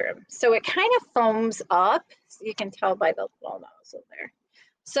bathroom. So it kind of foams up. So you can tell by the little nozzle there.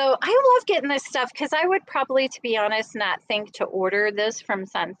 So I love getting this stuff because I would probably, to be honest, not think to order this from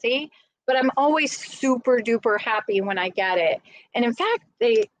Scentsy, but I'm always super duper happy when I get it. And in fact,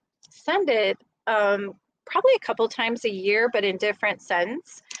 they send it probably a couple times a year, but in different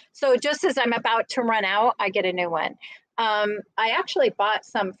scents. So just as I'm about to run out, I get a new one. I actually bought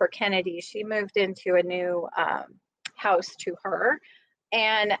some for Kennedy. She moved into a new house to her.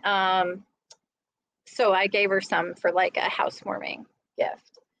 And so I gave her some for like a housewarming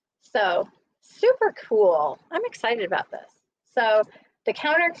gift. So super cool. I'm excited about this. So the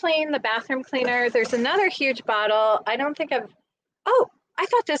counter clean, the bathroom cleaner, there's another huge bottle. I don't think I've, oh, I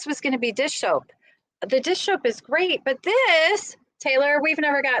thought this was going to be dish soap. The dish soap is great, but this, Taylor, we've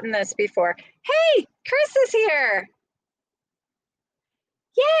never gotten this before. Hey, Chris is here.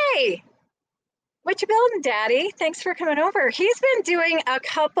 Yay! What you building, Daddy? Thanks for coming over. He's been doing a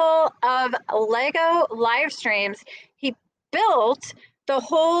couple of Lego live streams. He built the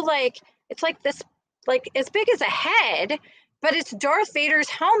whole, like, it's like this, like as big as a head, but it's Darth Vader's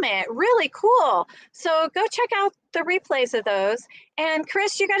helmet. Really cool. So go check out the replays of those. And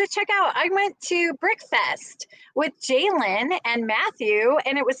Chris, you got to check out, I went to Brickfest with Jalen and Matthew,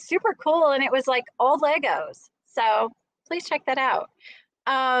 and it was super cool. And it was like all Legos. So please check that out.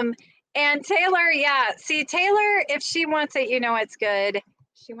 And Taylor, yeah, see Taylor, if she wants it, you know, it's good.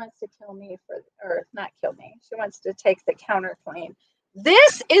 She wants to kill me for, or not kill me. She wants to take the counter clean.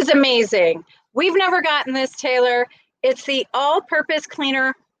 This is amazing. We've never gotten this, Taylor. It's the all-purpose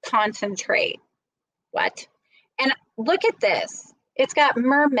cleaner concentrate. What? And look at this. It's got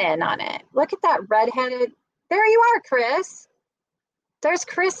merman on it. Look at that redheaded. There you are, Chris. There's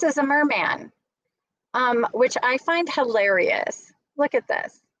Chris as a merman, which I find hilarious. Look at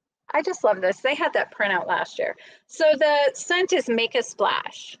this. I just love this. They had that printout last year. So the scent is Make a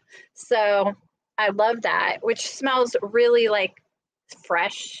Splash. So I love that, which smells really like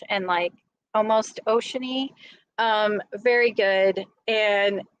fresh and like almost oceany. Very good.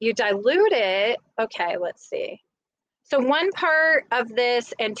 And you dilute it. Okay, let's see. So 1 part of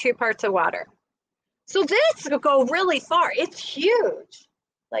this and 2 parts of water. So this will go really far. It's huge.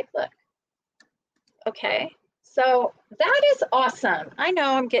 Like, look. Okay. So that is awesome. I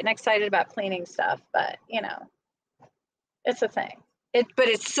know I'm getting excited about cleaning stuff, but you know, it's a thing. But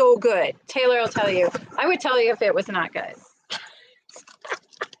it's so good. Taylor will tell you. I would tell you if it was not good.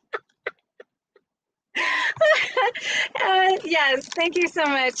 Yes, thank you so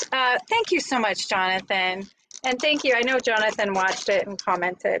much. Thank you so much, Jonathan. And thank you. I know Jonathan watched it and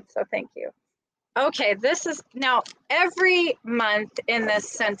commented, so thank you. Okay, this is now every month in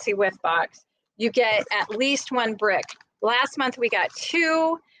this Scentsy Whiff box, you get at least one brick. Last month we got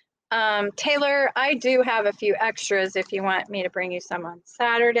 2. Taylor, I do have a few extras if you want me to bring you some on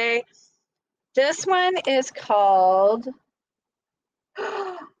Saturday. This one is called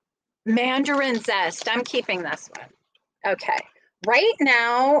Mandarin Zest. I'm keeping this one. Okay. Right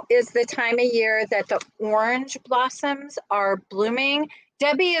now is the time of year that the orange blossoms are blooming.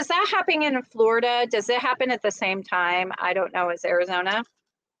 Debbie, is that happening in Florida? Does it happen at the same time? I don't know, as Arizona.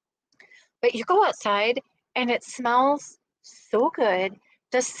 But you go outside and it smells so good.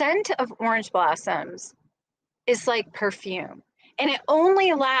 The scent of orange blossoms is like perfume. And it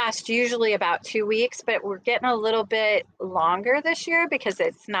only lasts usually about 2 weeks, but we're getting a little bit longer this year because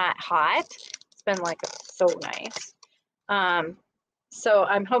it's not hot. It's been like so nice. So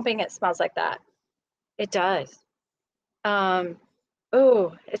I'm hoping it smells like that. It does.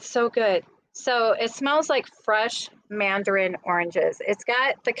 Oh, it's so good. So it smells like fresh mandarin oranges. It's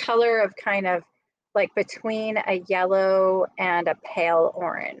got the color of kind of like between a yellow and a pale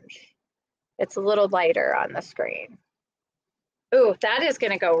orange. It's a little lighter on the screen. Oh, that is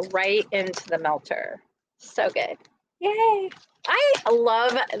going to go right into the melter. So good. Yay. I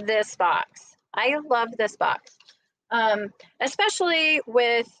love this box. I love this box. Especially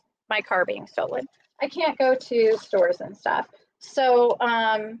with my car being stolen. I can't go to stores and stuff. So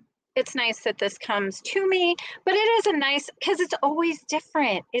it's nice that this comes to me, but it is a nice, because it's always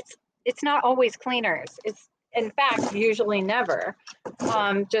different. It's not always cleaners. It's in fact usually never,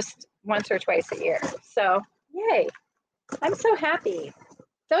 just once or twice a year. So yay, I'm so happy.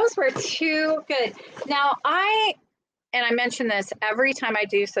 Those were too good. Now I mention this every time I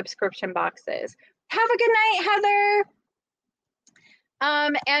do subscription boxes. Have a good night, Heather.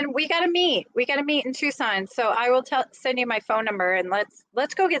 And we gotta meet. We gotta meet in Tucson. So I will send you my phone number and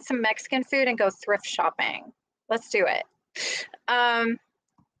let's go get some Mexican food and go thrift shopping. Let's do it.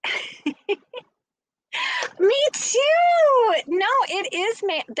 Me too. No, it is,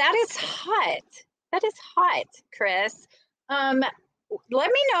 man. That is hot. That is hot, Chris. Let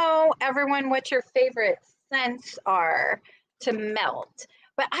me know, everyone, what your favorite scents are to melt.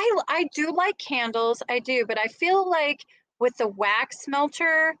 But I do like candles. I do, but I feel like with the wax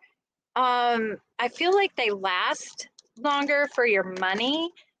melter, I feel like they last longer for your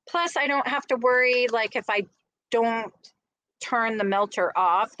money. Plus, I don't have to worry, like, if I don't turn the melter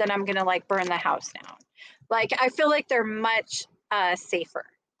off, then I'm gonna like burn the house down. Like, I feel like they're much safer.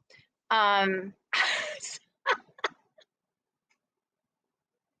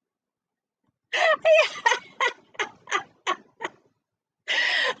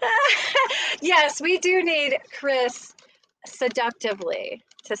 Yes, we do need Chris seductively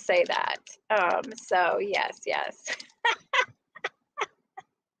to say that. So yes, yes.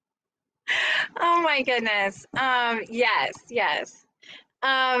 Oh my goodness. Yes, yes.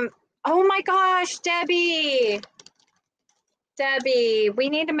 Oh my gosh, Debbie. Debbie, we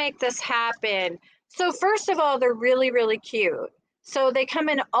need to make this happen. So first of all, they're really, really cute. So they come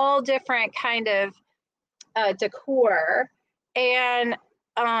in all different kind of decor. And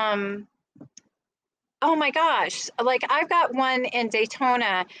oh my gosh, like I've got one in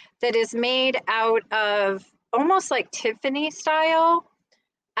Daytona that is made out of almost like Tiffany style,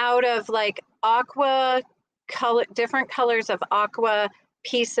 out of like aqua color, different colors of aqua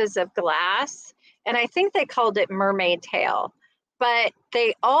pieces of glass. And I think they called it mermaid tail. But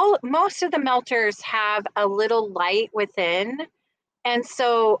most of the melters have a little light within. And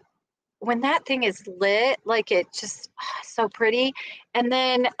so when that thing is lit, like it just so pretty. And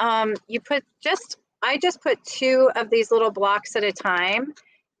then I just put 2 of these little blocks at a time,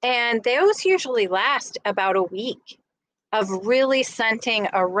 and those usually last about a week of really scenting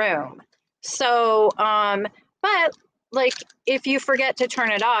a room. So, but like if you forget to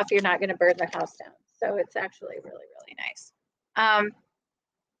turn it off, you're not going to burn the house down. So it's actually really, really nice.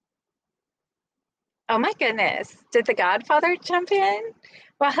 Oh my goodness, did the Godfather jump in?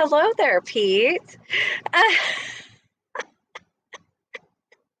 Well, hello there, Pete.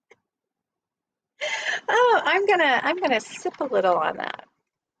 Oh, I'm gonna sip a little on that.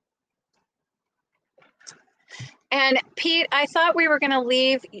 And Pete, I thought we were going to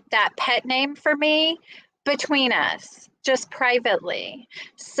leave that pet name for me between us, just privately.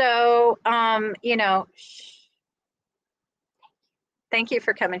 So, you know, thank you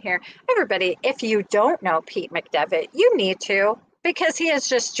for coming here. Everybody, if you don't know Pete McDevitt, you need to, because he is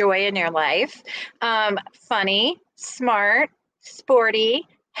just joy in your life. Funny, smart, sporty,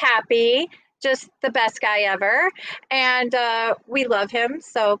 happy, just the best guy ever. And we love him.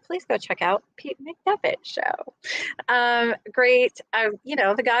 So please go check out Pete McDevitt show. Great, you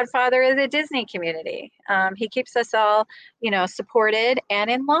know, the godfather of the Disney community. He keeps us all, you know, supported and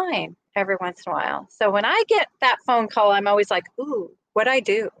in line every once in a while. So when I get that phone call, I'm always like, ooh, what'd I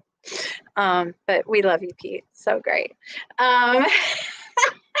do? But we love you, Pete. So great.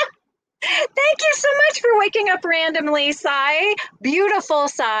 Thank you so much for waking up randomly, Sai. Beautiful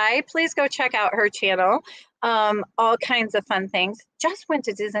Sai. Please go check out her channel. All kinds of fun things. Just went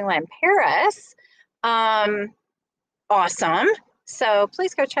to Disneyland Paris. Awesome. So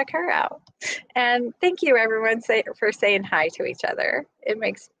please go check her out. And thank you, everyone, for saying hi to each other. It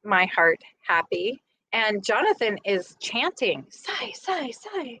makes my heart happy. And Jonathan is chanting, Sai, Sai,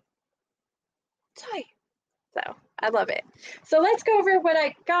 Sai, Sai. So I love it. So let's go over what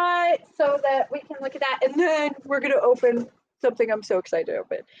I got so that we can look at that. And then we're going to open something I'm so excited to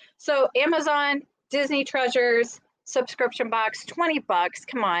open. So Amazon, Disney Treasures, subscription box, 20 bucks.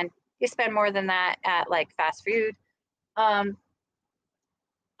 Come on. You spend more than that at like fast food. I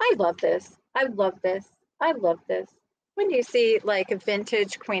love this. I love this. I love this. When you see like a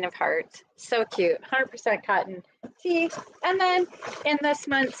vintage Queen of Hearts, so cute, 100% cotton tee. And then in this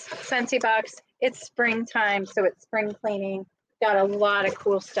month's Scentsy box, it's springtime, so it's spring cleaning. Got a lot of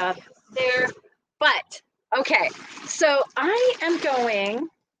cool stuff there. But okay, so I am going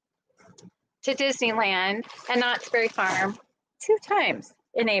to Disneyland and Knott's Berry Farm 2 times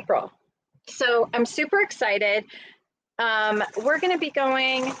in April. So I'm super excited. We're going to be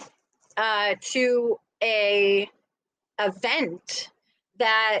going to a event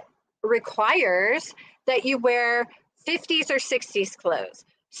that requires that you wear 50s or 60s clothes.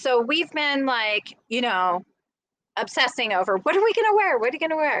 So we've been like, you know, obsessing over what are we going to wear? What are you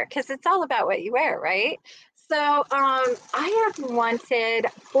going to wear? Because it's all about what you wear, right? So I have wanted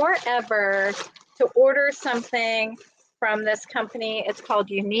forever to order something from this company. It's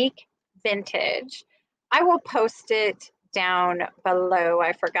called Unique Vintage. I will post it down below.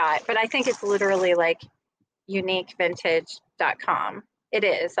 I forgot, but I think it's literally like uniquevintage.com. It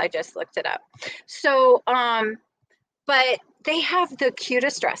is. I just looked it up. So, but they have the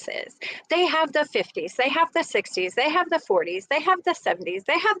cutest dresses. They have the 50s. They have the 60s. They have the 40s. They have the 70s.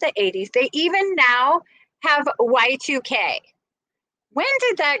 They have the 80s. They even now have Y2K. When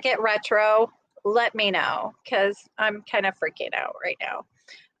did that get retro? Let me know, because I'm kind of freaking out right now.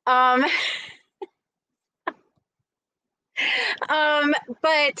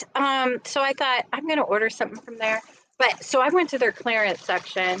 So I thought I'm going to order something from there. But so I went to their clearance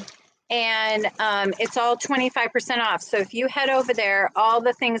section and it's all 25% off. So if you head over there, all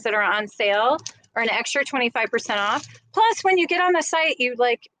the things that are on sale are an extra 25% off. Plus, when you get on the site, you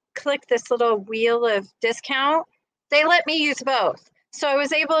like click this little wheel of discount. They let me use both. So I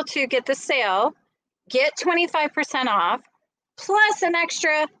was able to get the sale, get 25% off, plus an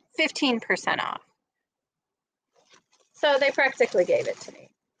extra 15% off. So they practically gave it to me.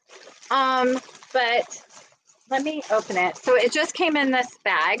 But let me open it. So it just came in this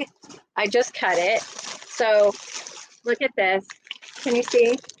bag. I just cut it. So look at this. Can you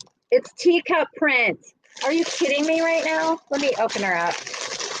see? It's teacup print. Are you kidding me right now? Let me open her up.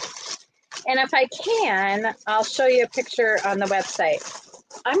 And if I can, I'll show you a picture on the website.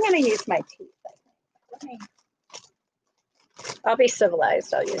 I'm going to use my teeth. I'll be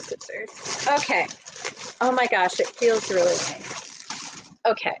civilized. I'll use scissors. Okay. Oh my gosh, it feels really nice.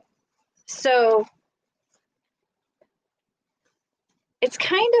 Okay. So it's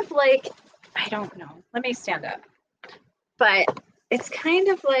kind of like, I don't know. Let me stand up. But it's kind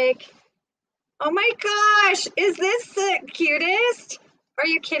of like, oh my gosh, is this the cutest? Are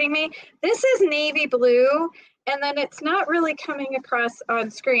you kidding me? This is navy blue, and then it's not really coming across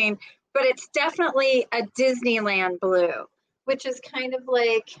on screen, but it's definitely a Disneyland blue, which is kind of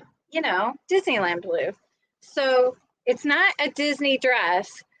like, you know, Disneyland blue. So it's not a Disney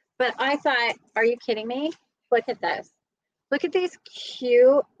dress, but I thought, are you kidding me? Look at this. Look at these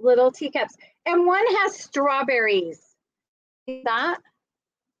cute little teacups. And one has strawberries. See that?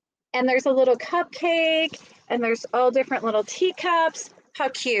 And there's a little cupcake, and there's all different little teacups. How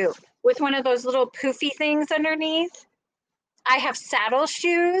cute. With one of those little poofy things underneath. I have saddle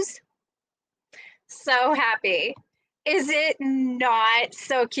shoes. So happy. Is it not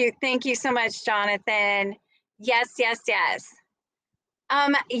so cute? Thank you so much, Jonathan. Yes, yes, yes.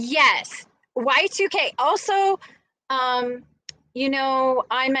 Yes, Y2K. Also, you know,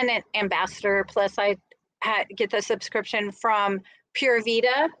 I'm an ambassador, plus I get the subscription from Pure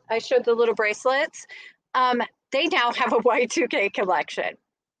Vita. I showed the little bracelets. They now have a Y2K collection.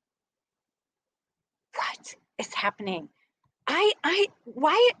 What is happening?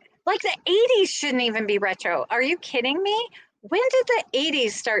 Why, like the 80s shouldn't even be retro. Are you kidding me? When did the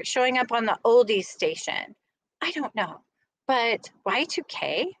 80s start showing up on the oldies station? I don't know. But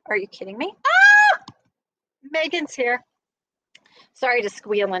Y2K? Are you kidding me? Ah! Megan's here. Sorry to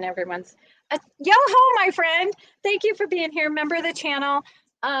squeal in everyone's. Yo ho, my friend. Thank you for being here. Remember the channel.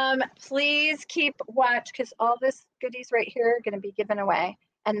 Please keep watch because all this goodies right here are going to be given away,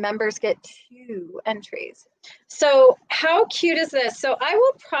 and members get 2 entries. So how cute is this? So I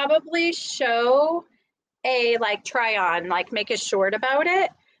will probably show a like try on, like make a short about it.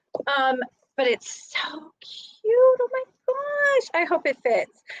 But it's so cute. Oh my gosh. I hope it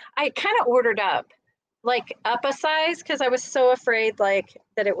fits. I kind of ordered up a size because I was so afraid like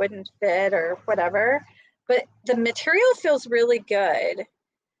that it wouldn't fit or whatever. But the material feels really good.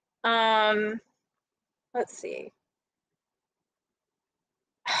 Let's see.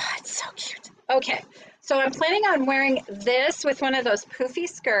 Oh, it's so cute. Okay, so I'm planning on wearing this with one of those poofy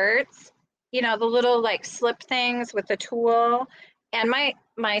skirts, you know, the little like slip things with the tulle, and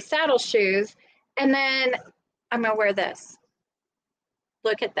my saddle shoes, and then I'm gonna wear this.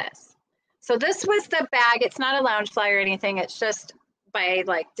 Look at this. So this was the bag. It's not a Loungefly or anything. It's just by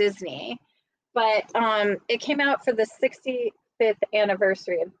like Disney, but it came out for the 65th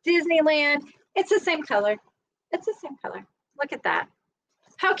anniversary of Disneyland. It's the same color. It's the same color. Look at that.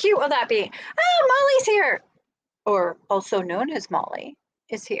 How cute will that be? Oh, Molly's here, or also known as Molly,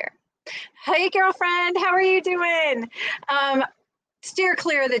 is here. Hey, girlfriend, how are you doing? Steer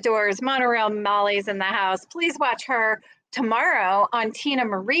clear of the doors. Monorail Molly's in the house. Please watch her tomorrow on Tina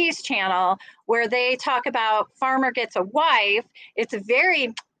Marie's channel, where they talk about Farmer Gets a Wife. It's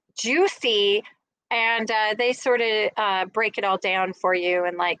very juicy, and they sort of break it all down for you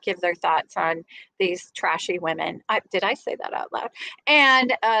and like give their thoughts on these trashy women. Did I say that out loud?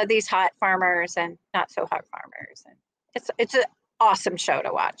 And these hot farmers and not so hot farmers. And it's an awesome show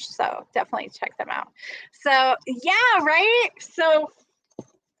to watch. So definitely check them out. So yeah, right. So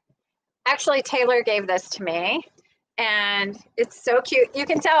actually Taylor gave this to me and it's so cute. You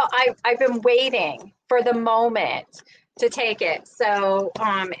can tell I've been waiting for the moment to take it. So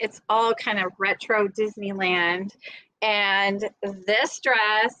it's all kind of retro Disneyland. And this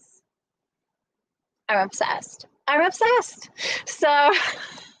dress, I'm obsessed. I'm obsessed. So,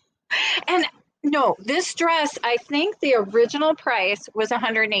 and no, this dress, I think the original price was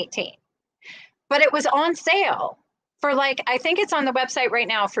 $118, but it was on sale for like, I think it's on the website right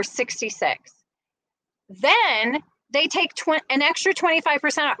now for $66. Then they take an extra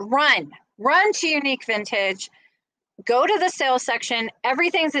 25% off. Run to Unique Vintage, go to the sales section.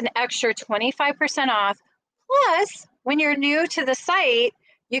 Everything's an extra 25% off. Plus, when you're new to the site,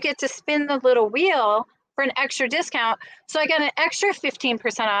 you get to spin the little wheel for an extra discount. So I got an extra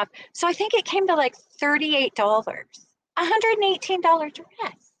 15% off. So I think it came to like $38, $118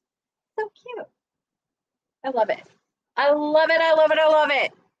 dress. So cute. I love it. I love it. I love it. I love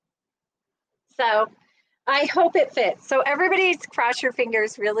it. So I hope it fits. So everybody cross your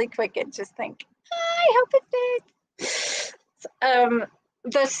fingers really quick and just think, I hope it fits.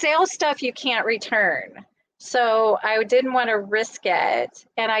 The sales stuff you can't return. So I didn't want to risk it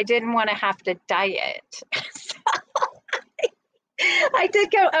and I didn't want to have to diet. So I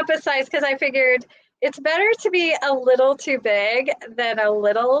did go up a size because I figured it's better to be a little too big than a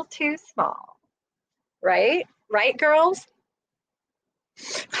little too small. Right? Right, girls?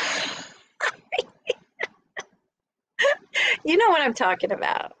 You know what I'm talking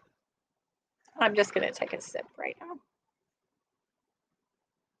about. I'm just going to take a sip right now.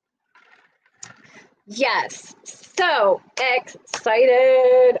 Yes, so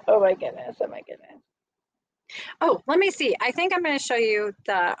excited. Oh my goodness, oh my goodness. Oh, let me see. I think I'm going to show you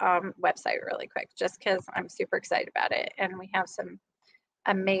the website really quick just because I'm super excited about it. And we have some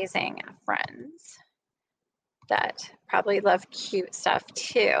amazing friends that probably love cute stuff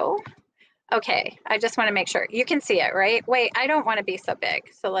too. Okay, I just want to make sure you can see it, right? Wait, I don't want to be so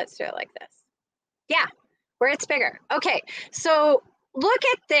big. So let's do it like this. Yeah, where it's bigger. Okay, so look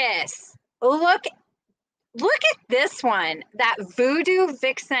at this. Look at this one, that Voodoo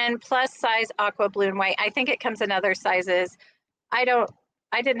Vixen plus size aqua blue and white. I think it comes in other sizes. I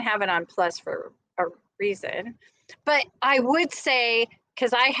didn't have it on plus for a reason, but I would say,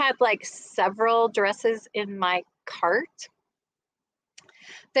 because I had like several dresses in my cart,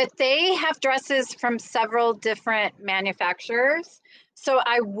 that they have dresses from several different manufacturers. So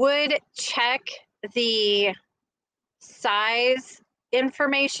I would check the size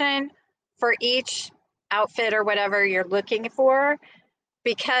information for each outfit or whatever you're looking for,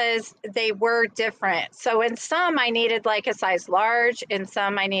 because they were different. So in some I needed like a size large, in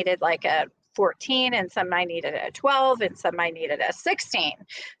some I needed like a 14, and some I needed a 12, and some I needed a 16.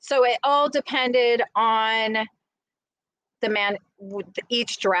 So it all depended on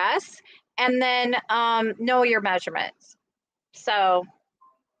each dress, and then know your measurements. So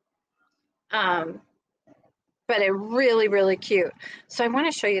but it really, really cute. So I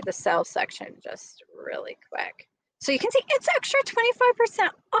want to show you the sale section just really quick. So you can see it's extra 25%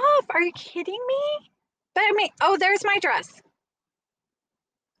 off. Are you kidding me? But I mean, oh, there's my dress.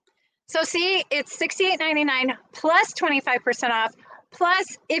 So see, it's $68.99 plus 25% off.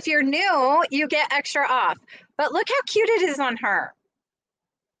 Plus, if you're new, you get extra off. But look how cute it is on her.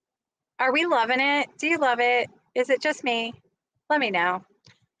 Are we loving it? Do you love it? Is it just me? Let me know.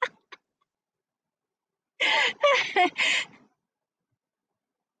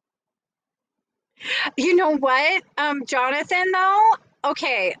 You know what, Jonathan, though?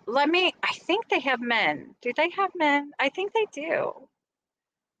 Okay, I think they have men. Do they have men? I think they do.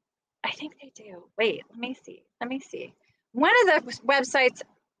 I think they do. Wait, let me see. Let me see. One of the websites,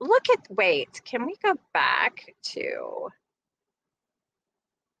 wait, can we go back to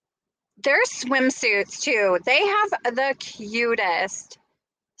their swimsuits too? They have the cutest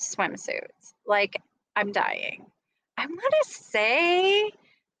swimsuits. Like, I'm dying. I want to say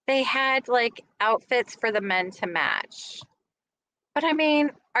they had like outfits for the men to match. But I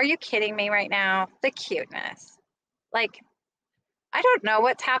mean, are you kidding me right now? The cuteness. Like, I don't know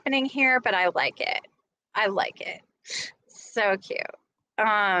what's happening here, but I like it. I like it. So cute.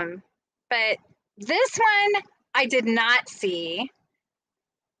 But this one I did not see.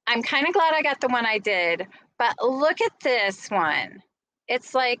 I'm kind of glad I got the one I did, but look at this one.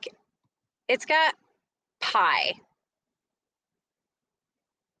 It's like, it's got pie.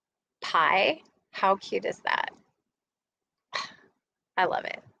 Pie? How cute is that? I love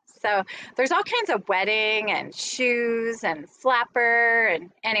it. So there's all kinds of wedding and shoes and flapper,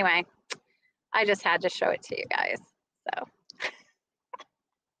 and anyway, I just had to show it to you guys. So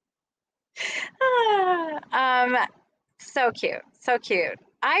so cute, so cute.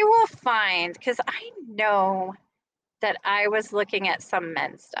 I will find, because I know that I was looking at some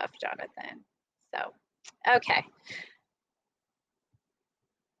men's stuff, Jonathan. So okay,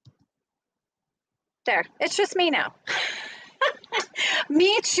 there, it's just me now.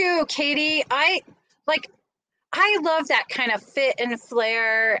 Me too, Katie. I love that kind of fit and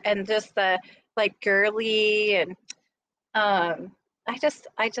flair, and just the like girly, and I just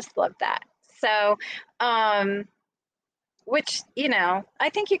love that. So which, you know, I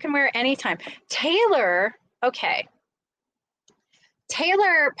think you can wear anytime. Taylor, okay.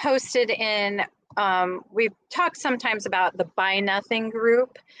 Taylor posted in, we've talked sometimes about the Buy Nothing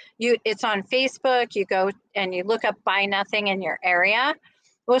group. It's on Facebook. You go and you look up Buy Nothing in your area.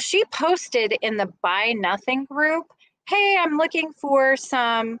 Well, she posted in the Buy Nothing group, hey, I'm looking for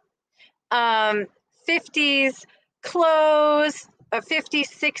some 50s clothes, 50s,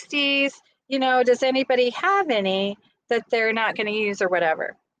 60s. You know, does anybody have any that they're not going to use or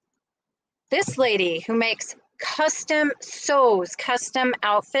whatever? This lady who makes sews custom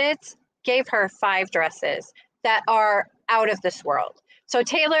outfits gave her 5 dresses that are out of this world. So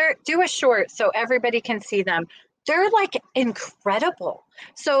Taylor, do a short so everybody can see them. They're like incredible.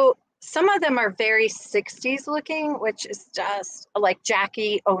 So some of them are very 60s looking, which is just like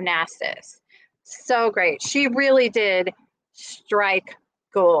Jackie Onassis. So great. She really did strike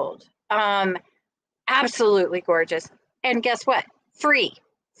gold. Absolutely gorgeous. And guess what? Free.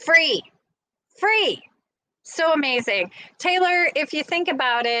 So amazing. Taylor, if you think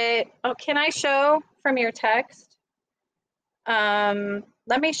about it, oh, can I show from your text?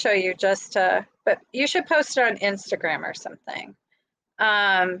 Let me show you but you should post it on Instagram or something,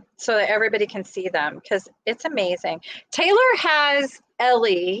 so that everybody can see them, because it's amazing. Taylor has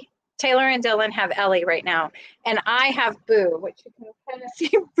Ellie. Taylor and Dylan have Ellie right now, and I have Boo, which you can kind of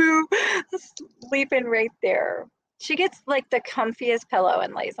see Boo sleeping right there. She gets like the comfiest pillow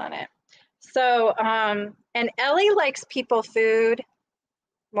and lays on it. So, and Ellie likes people food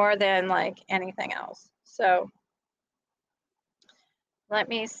more than like anything else. So let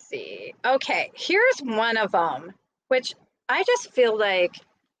me see. Okay, here's one of them, which I just feel like,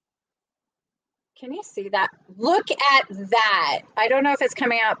 can you see that? Look at that. I don't know if it's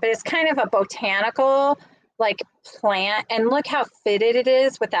coming out, but it's kind of a botanical like plant, and look how fitted it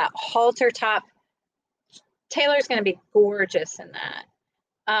is with that halter top. Taylor's going to be gorgeous in that.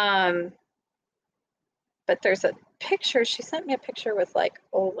 But there's a picture. She sent me a picture with like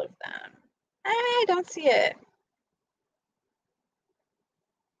all of them. I don't see it.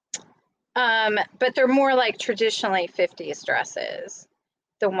 But they're more like traditionally 50s dresses,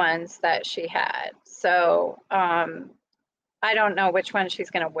 the ones that she had. So I don't know which one she's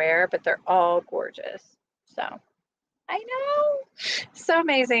going to wear, but they're all gorgeous. So I know. So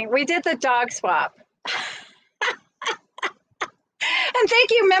amazing. We did the dog swap. And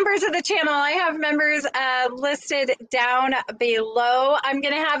thank you, members of the channel. I have members listed down below. I'm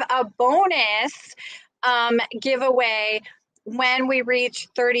going to have a bonus giveaway when we reach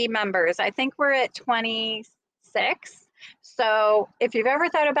 30 members. I think we're at 26. So if you've ever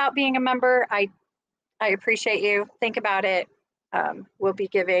thought about being a member, I appreciate you. Think about it. We'll be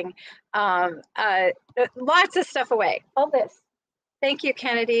giving lots of stuff away. All this. Thank you,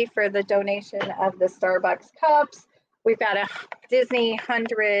 Kennedy, for the donation of the Starbucks cups. We've got a Disney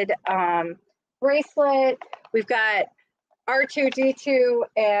 100 bracelet. We've got R2D2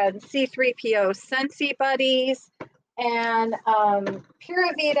 and C3PO Sensi buddies, and Pura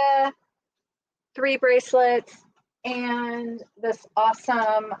Vida 3 bracelets, and this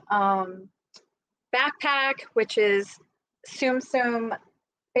awesome backpack, which is Tsum Tsum,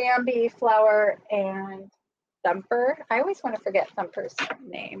 Bambi, Flower, and Thumper. I always want to forget Thumper's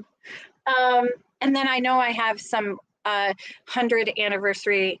name. And then I know I have some 100th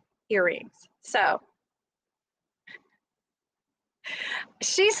anniversary earrings. So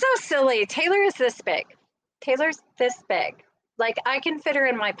she's so silly. Taylor is this big. Taylor's this big. Like I can fit her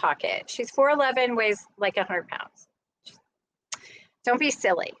in my pocket. She's 4'11", weighs like 100 pounds. Don't be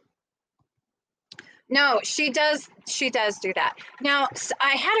silly. No, she does do that. Now,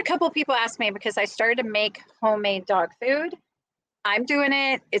 I had a couple people ask me because I started to make homemade dog food. I'm doing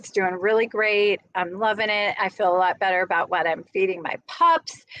it. It's doing really great. I'm loving it. I feel a lot better about what I'm feeding my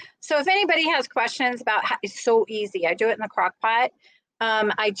pups. So if anybody has questions about how, it's so easy. I do it in the crock pot.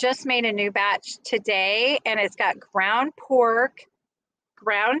 I just made a new batch today, and it's got ground pork,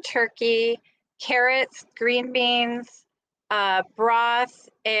 ground turkey, carrots, green beans, broth,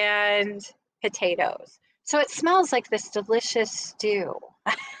 and potatoes. So it smells like this delicious stew.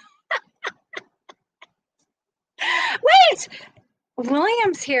 Wait!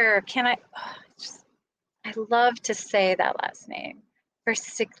 William's here. Can I? Oh, I love to say that last name.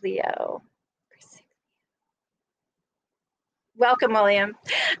 Versiglio. Welcome, William.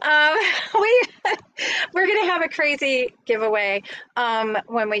 We're going to have a crazy giveaway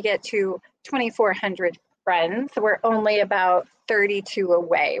when we get to 2,400 friends. We're only about 32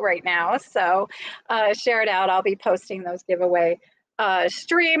 away right now. So share it out. I'll be posting those giveaway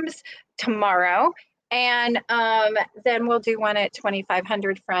streams tomorrow. And then we'll do one at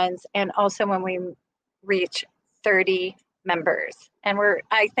 2,500 friends, and also when we reach 30 members. And we're,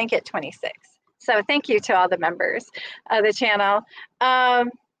 I think, at 26. So thank you to all the members of the channel. Oh,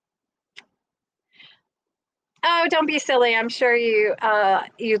 don't be silly. I'm sure you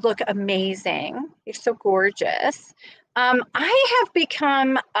you look amazing. You're so gorgeous. I have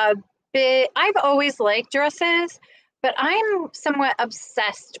become a bit, I've always liked dresses, but I'm somewhat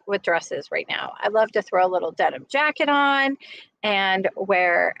obsessed with dresses right now. I love to throw a little denim jacket on and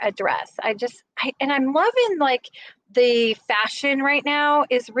wear a dress. And I'm loving, like, the fashion right now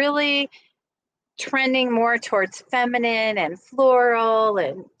is really trending more towards feminine and floral,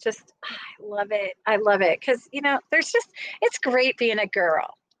 and just, I love it. I love it because, you know, there's just, it's great being a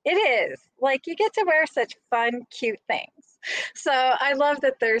girl. It is. Like, you get to wear such fun, cute things. So I love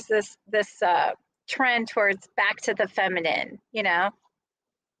that there's this trend towards back to the feminine, you know.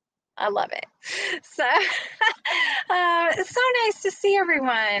 I love it. So it's so nice to see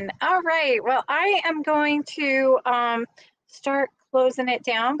everyone. All right. Well, I am going to start closing it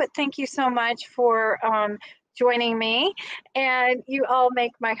down, but thank you so much for joining me, and you all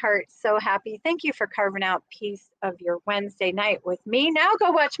make my heart so happy. Thank you for carving out a piece of your Wednesday night with me. Now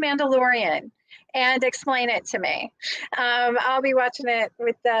go watch Mandalorian and explain it to me. I'll be watching it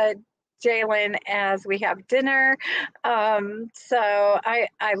with Jalen as we have dinner. So I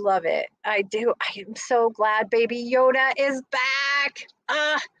love it. I do. I am so glad Baby Yoda is back.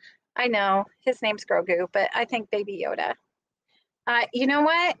 I know his name's Grogu, but I think Baby Yoda. You know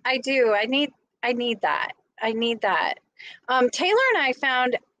what? I do. I need that. I need that. Taylor and I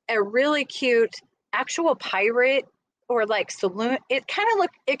found a really cute actual pirate, or like saloon. It kind of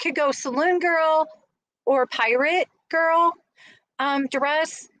it could go saloon girl or pirate girl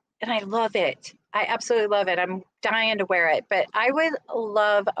dress, and I love it. I absolutely love it. I'm dying to wear it, but I would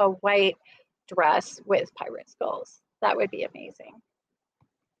love a white dress with pirate skulls. That would be amazing.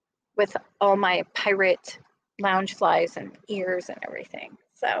 With all my pirate lounge flies and ears and everything.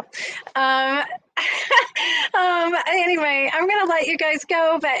 So, um, anyway, I'm going to let you guys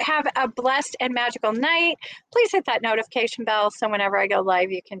go, but have a blessed and magical night. Please hit that notification bell so whenever I go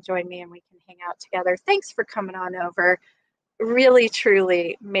live, you can join me and we can hang out together. Thanks for coming on over. Really,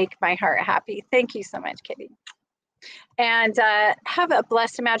 truly make my heart happy. Thank you so much, Kitty. And have a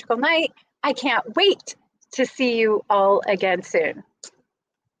blessed and magical night. I can't wait to see you all again soon.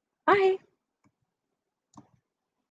 Bye.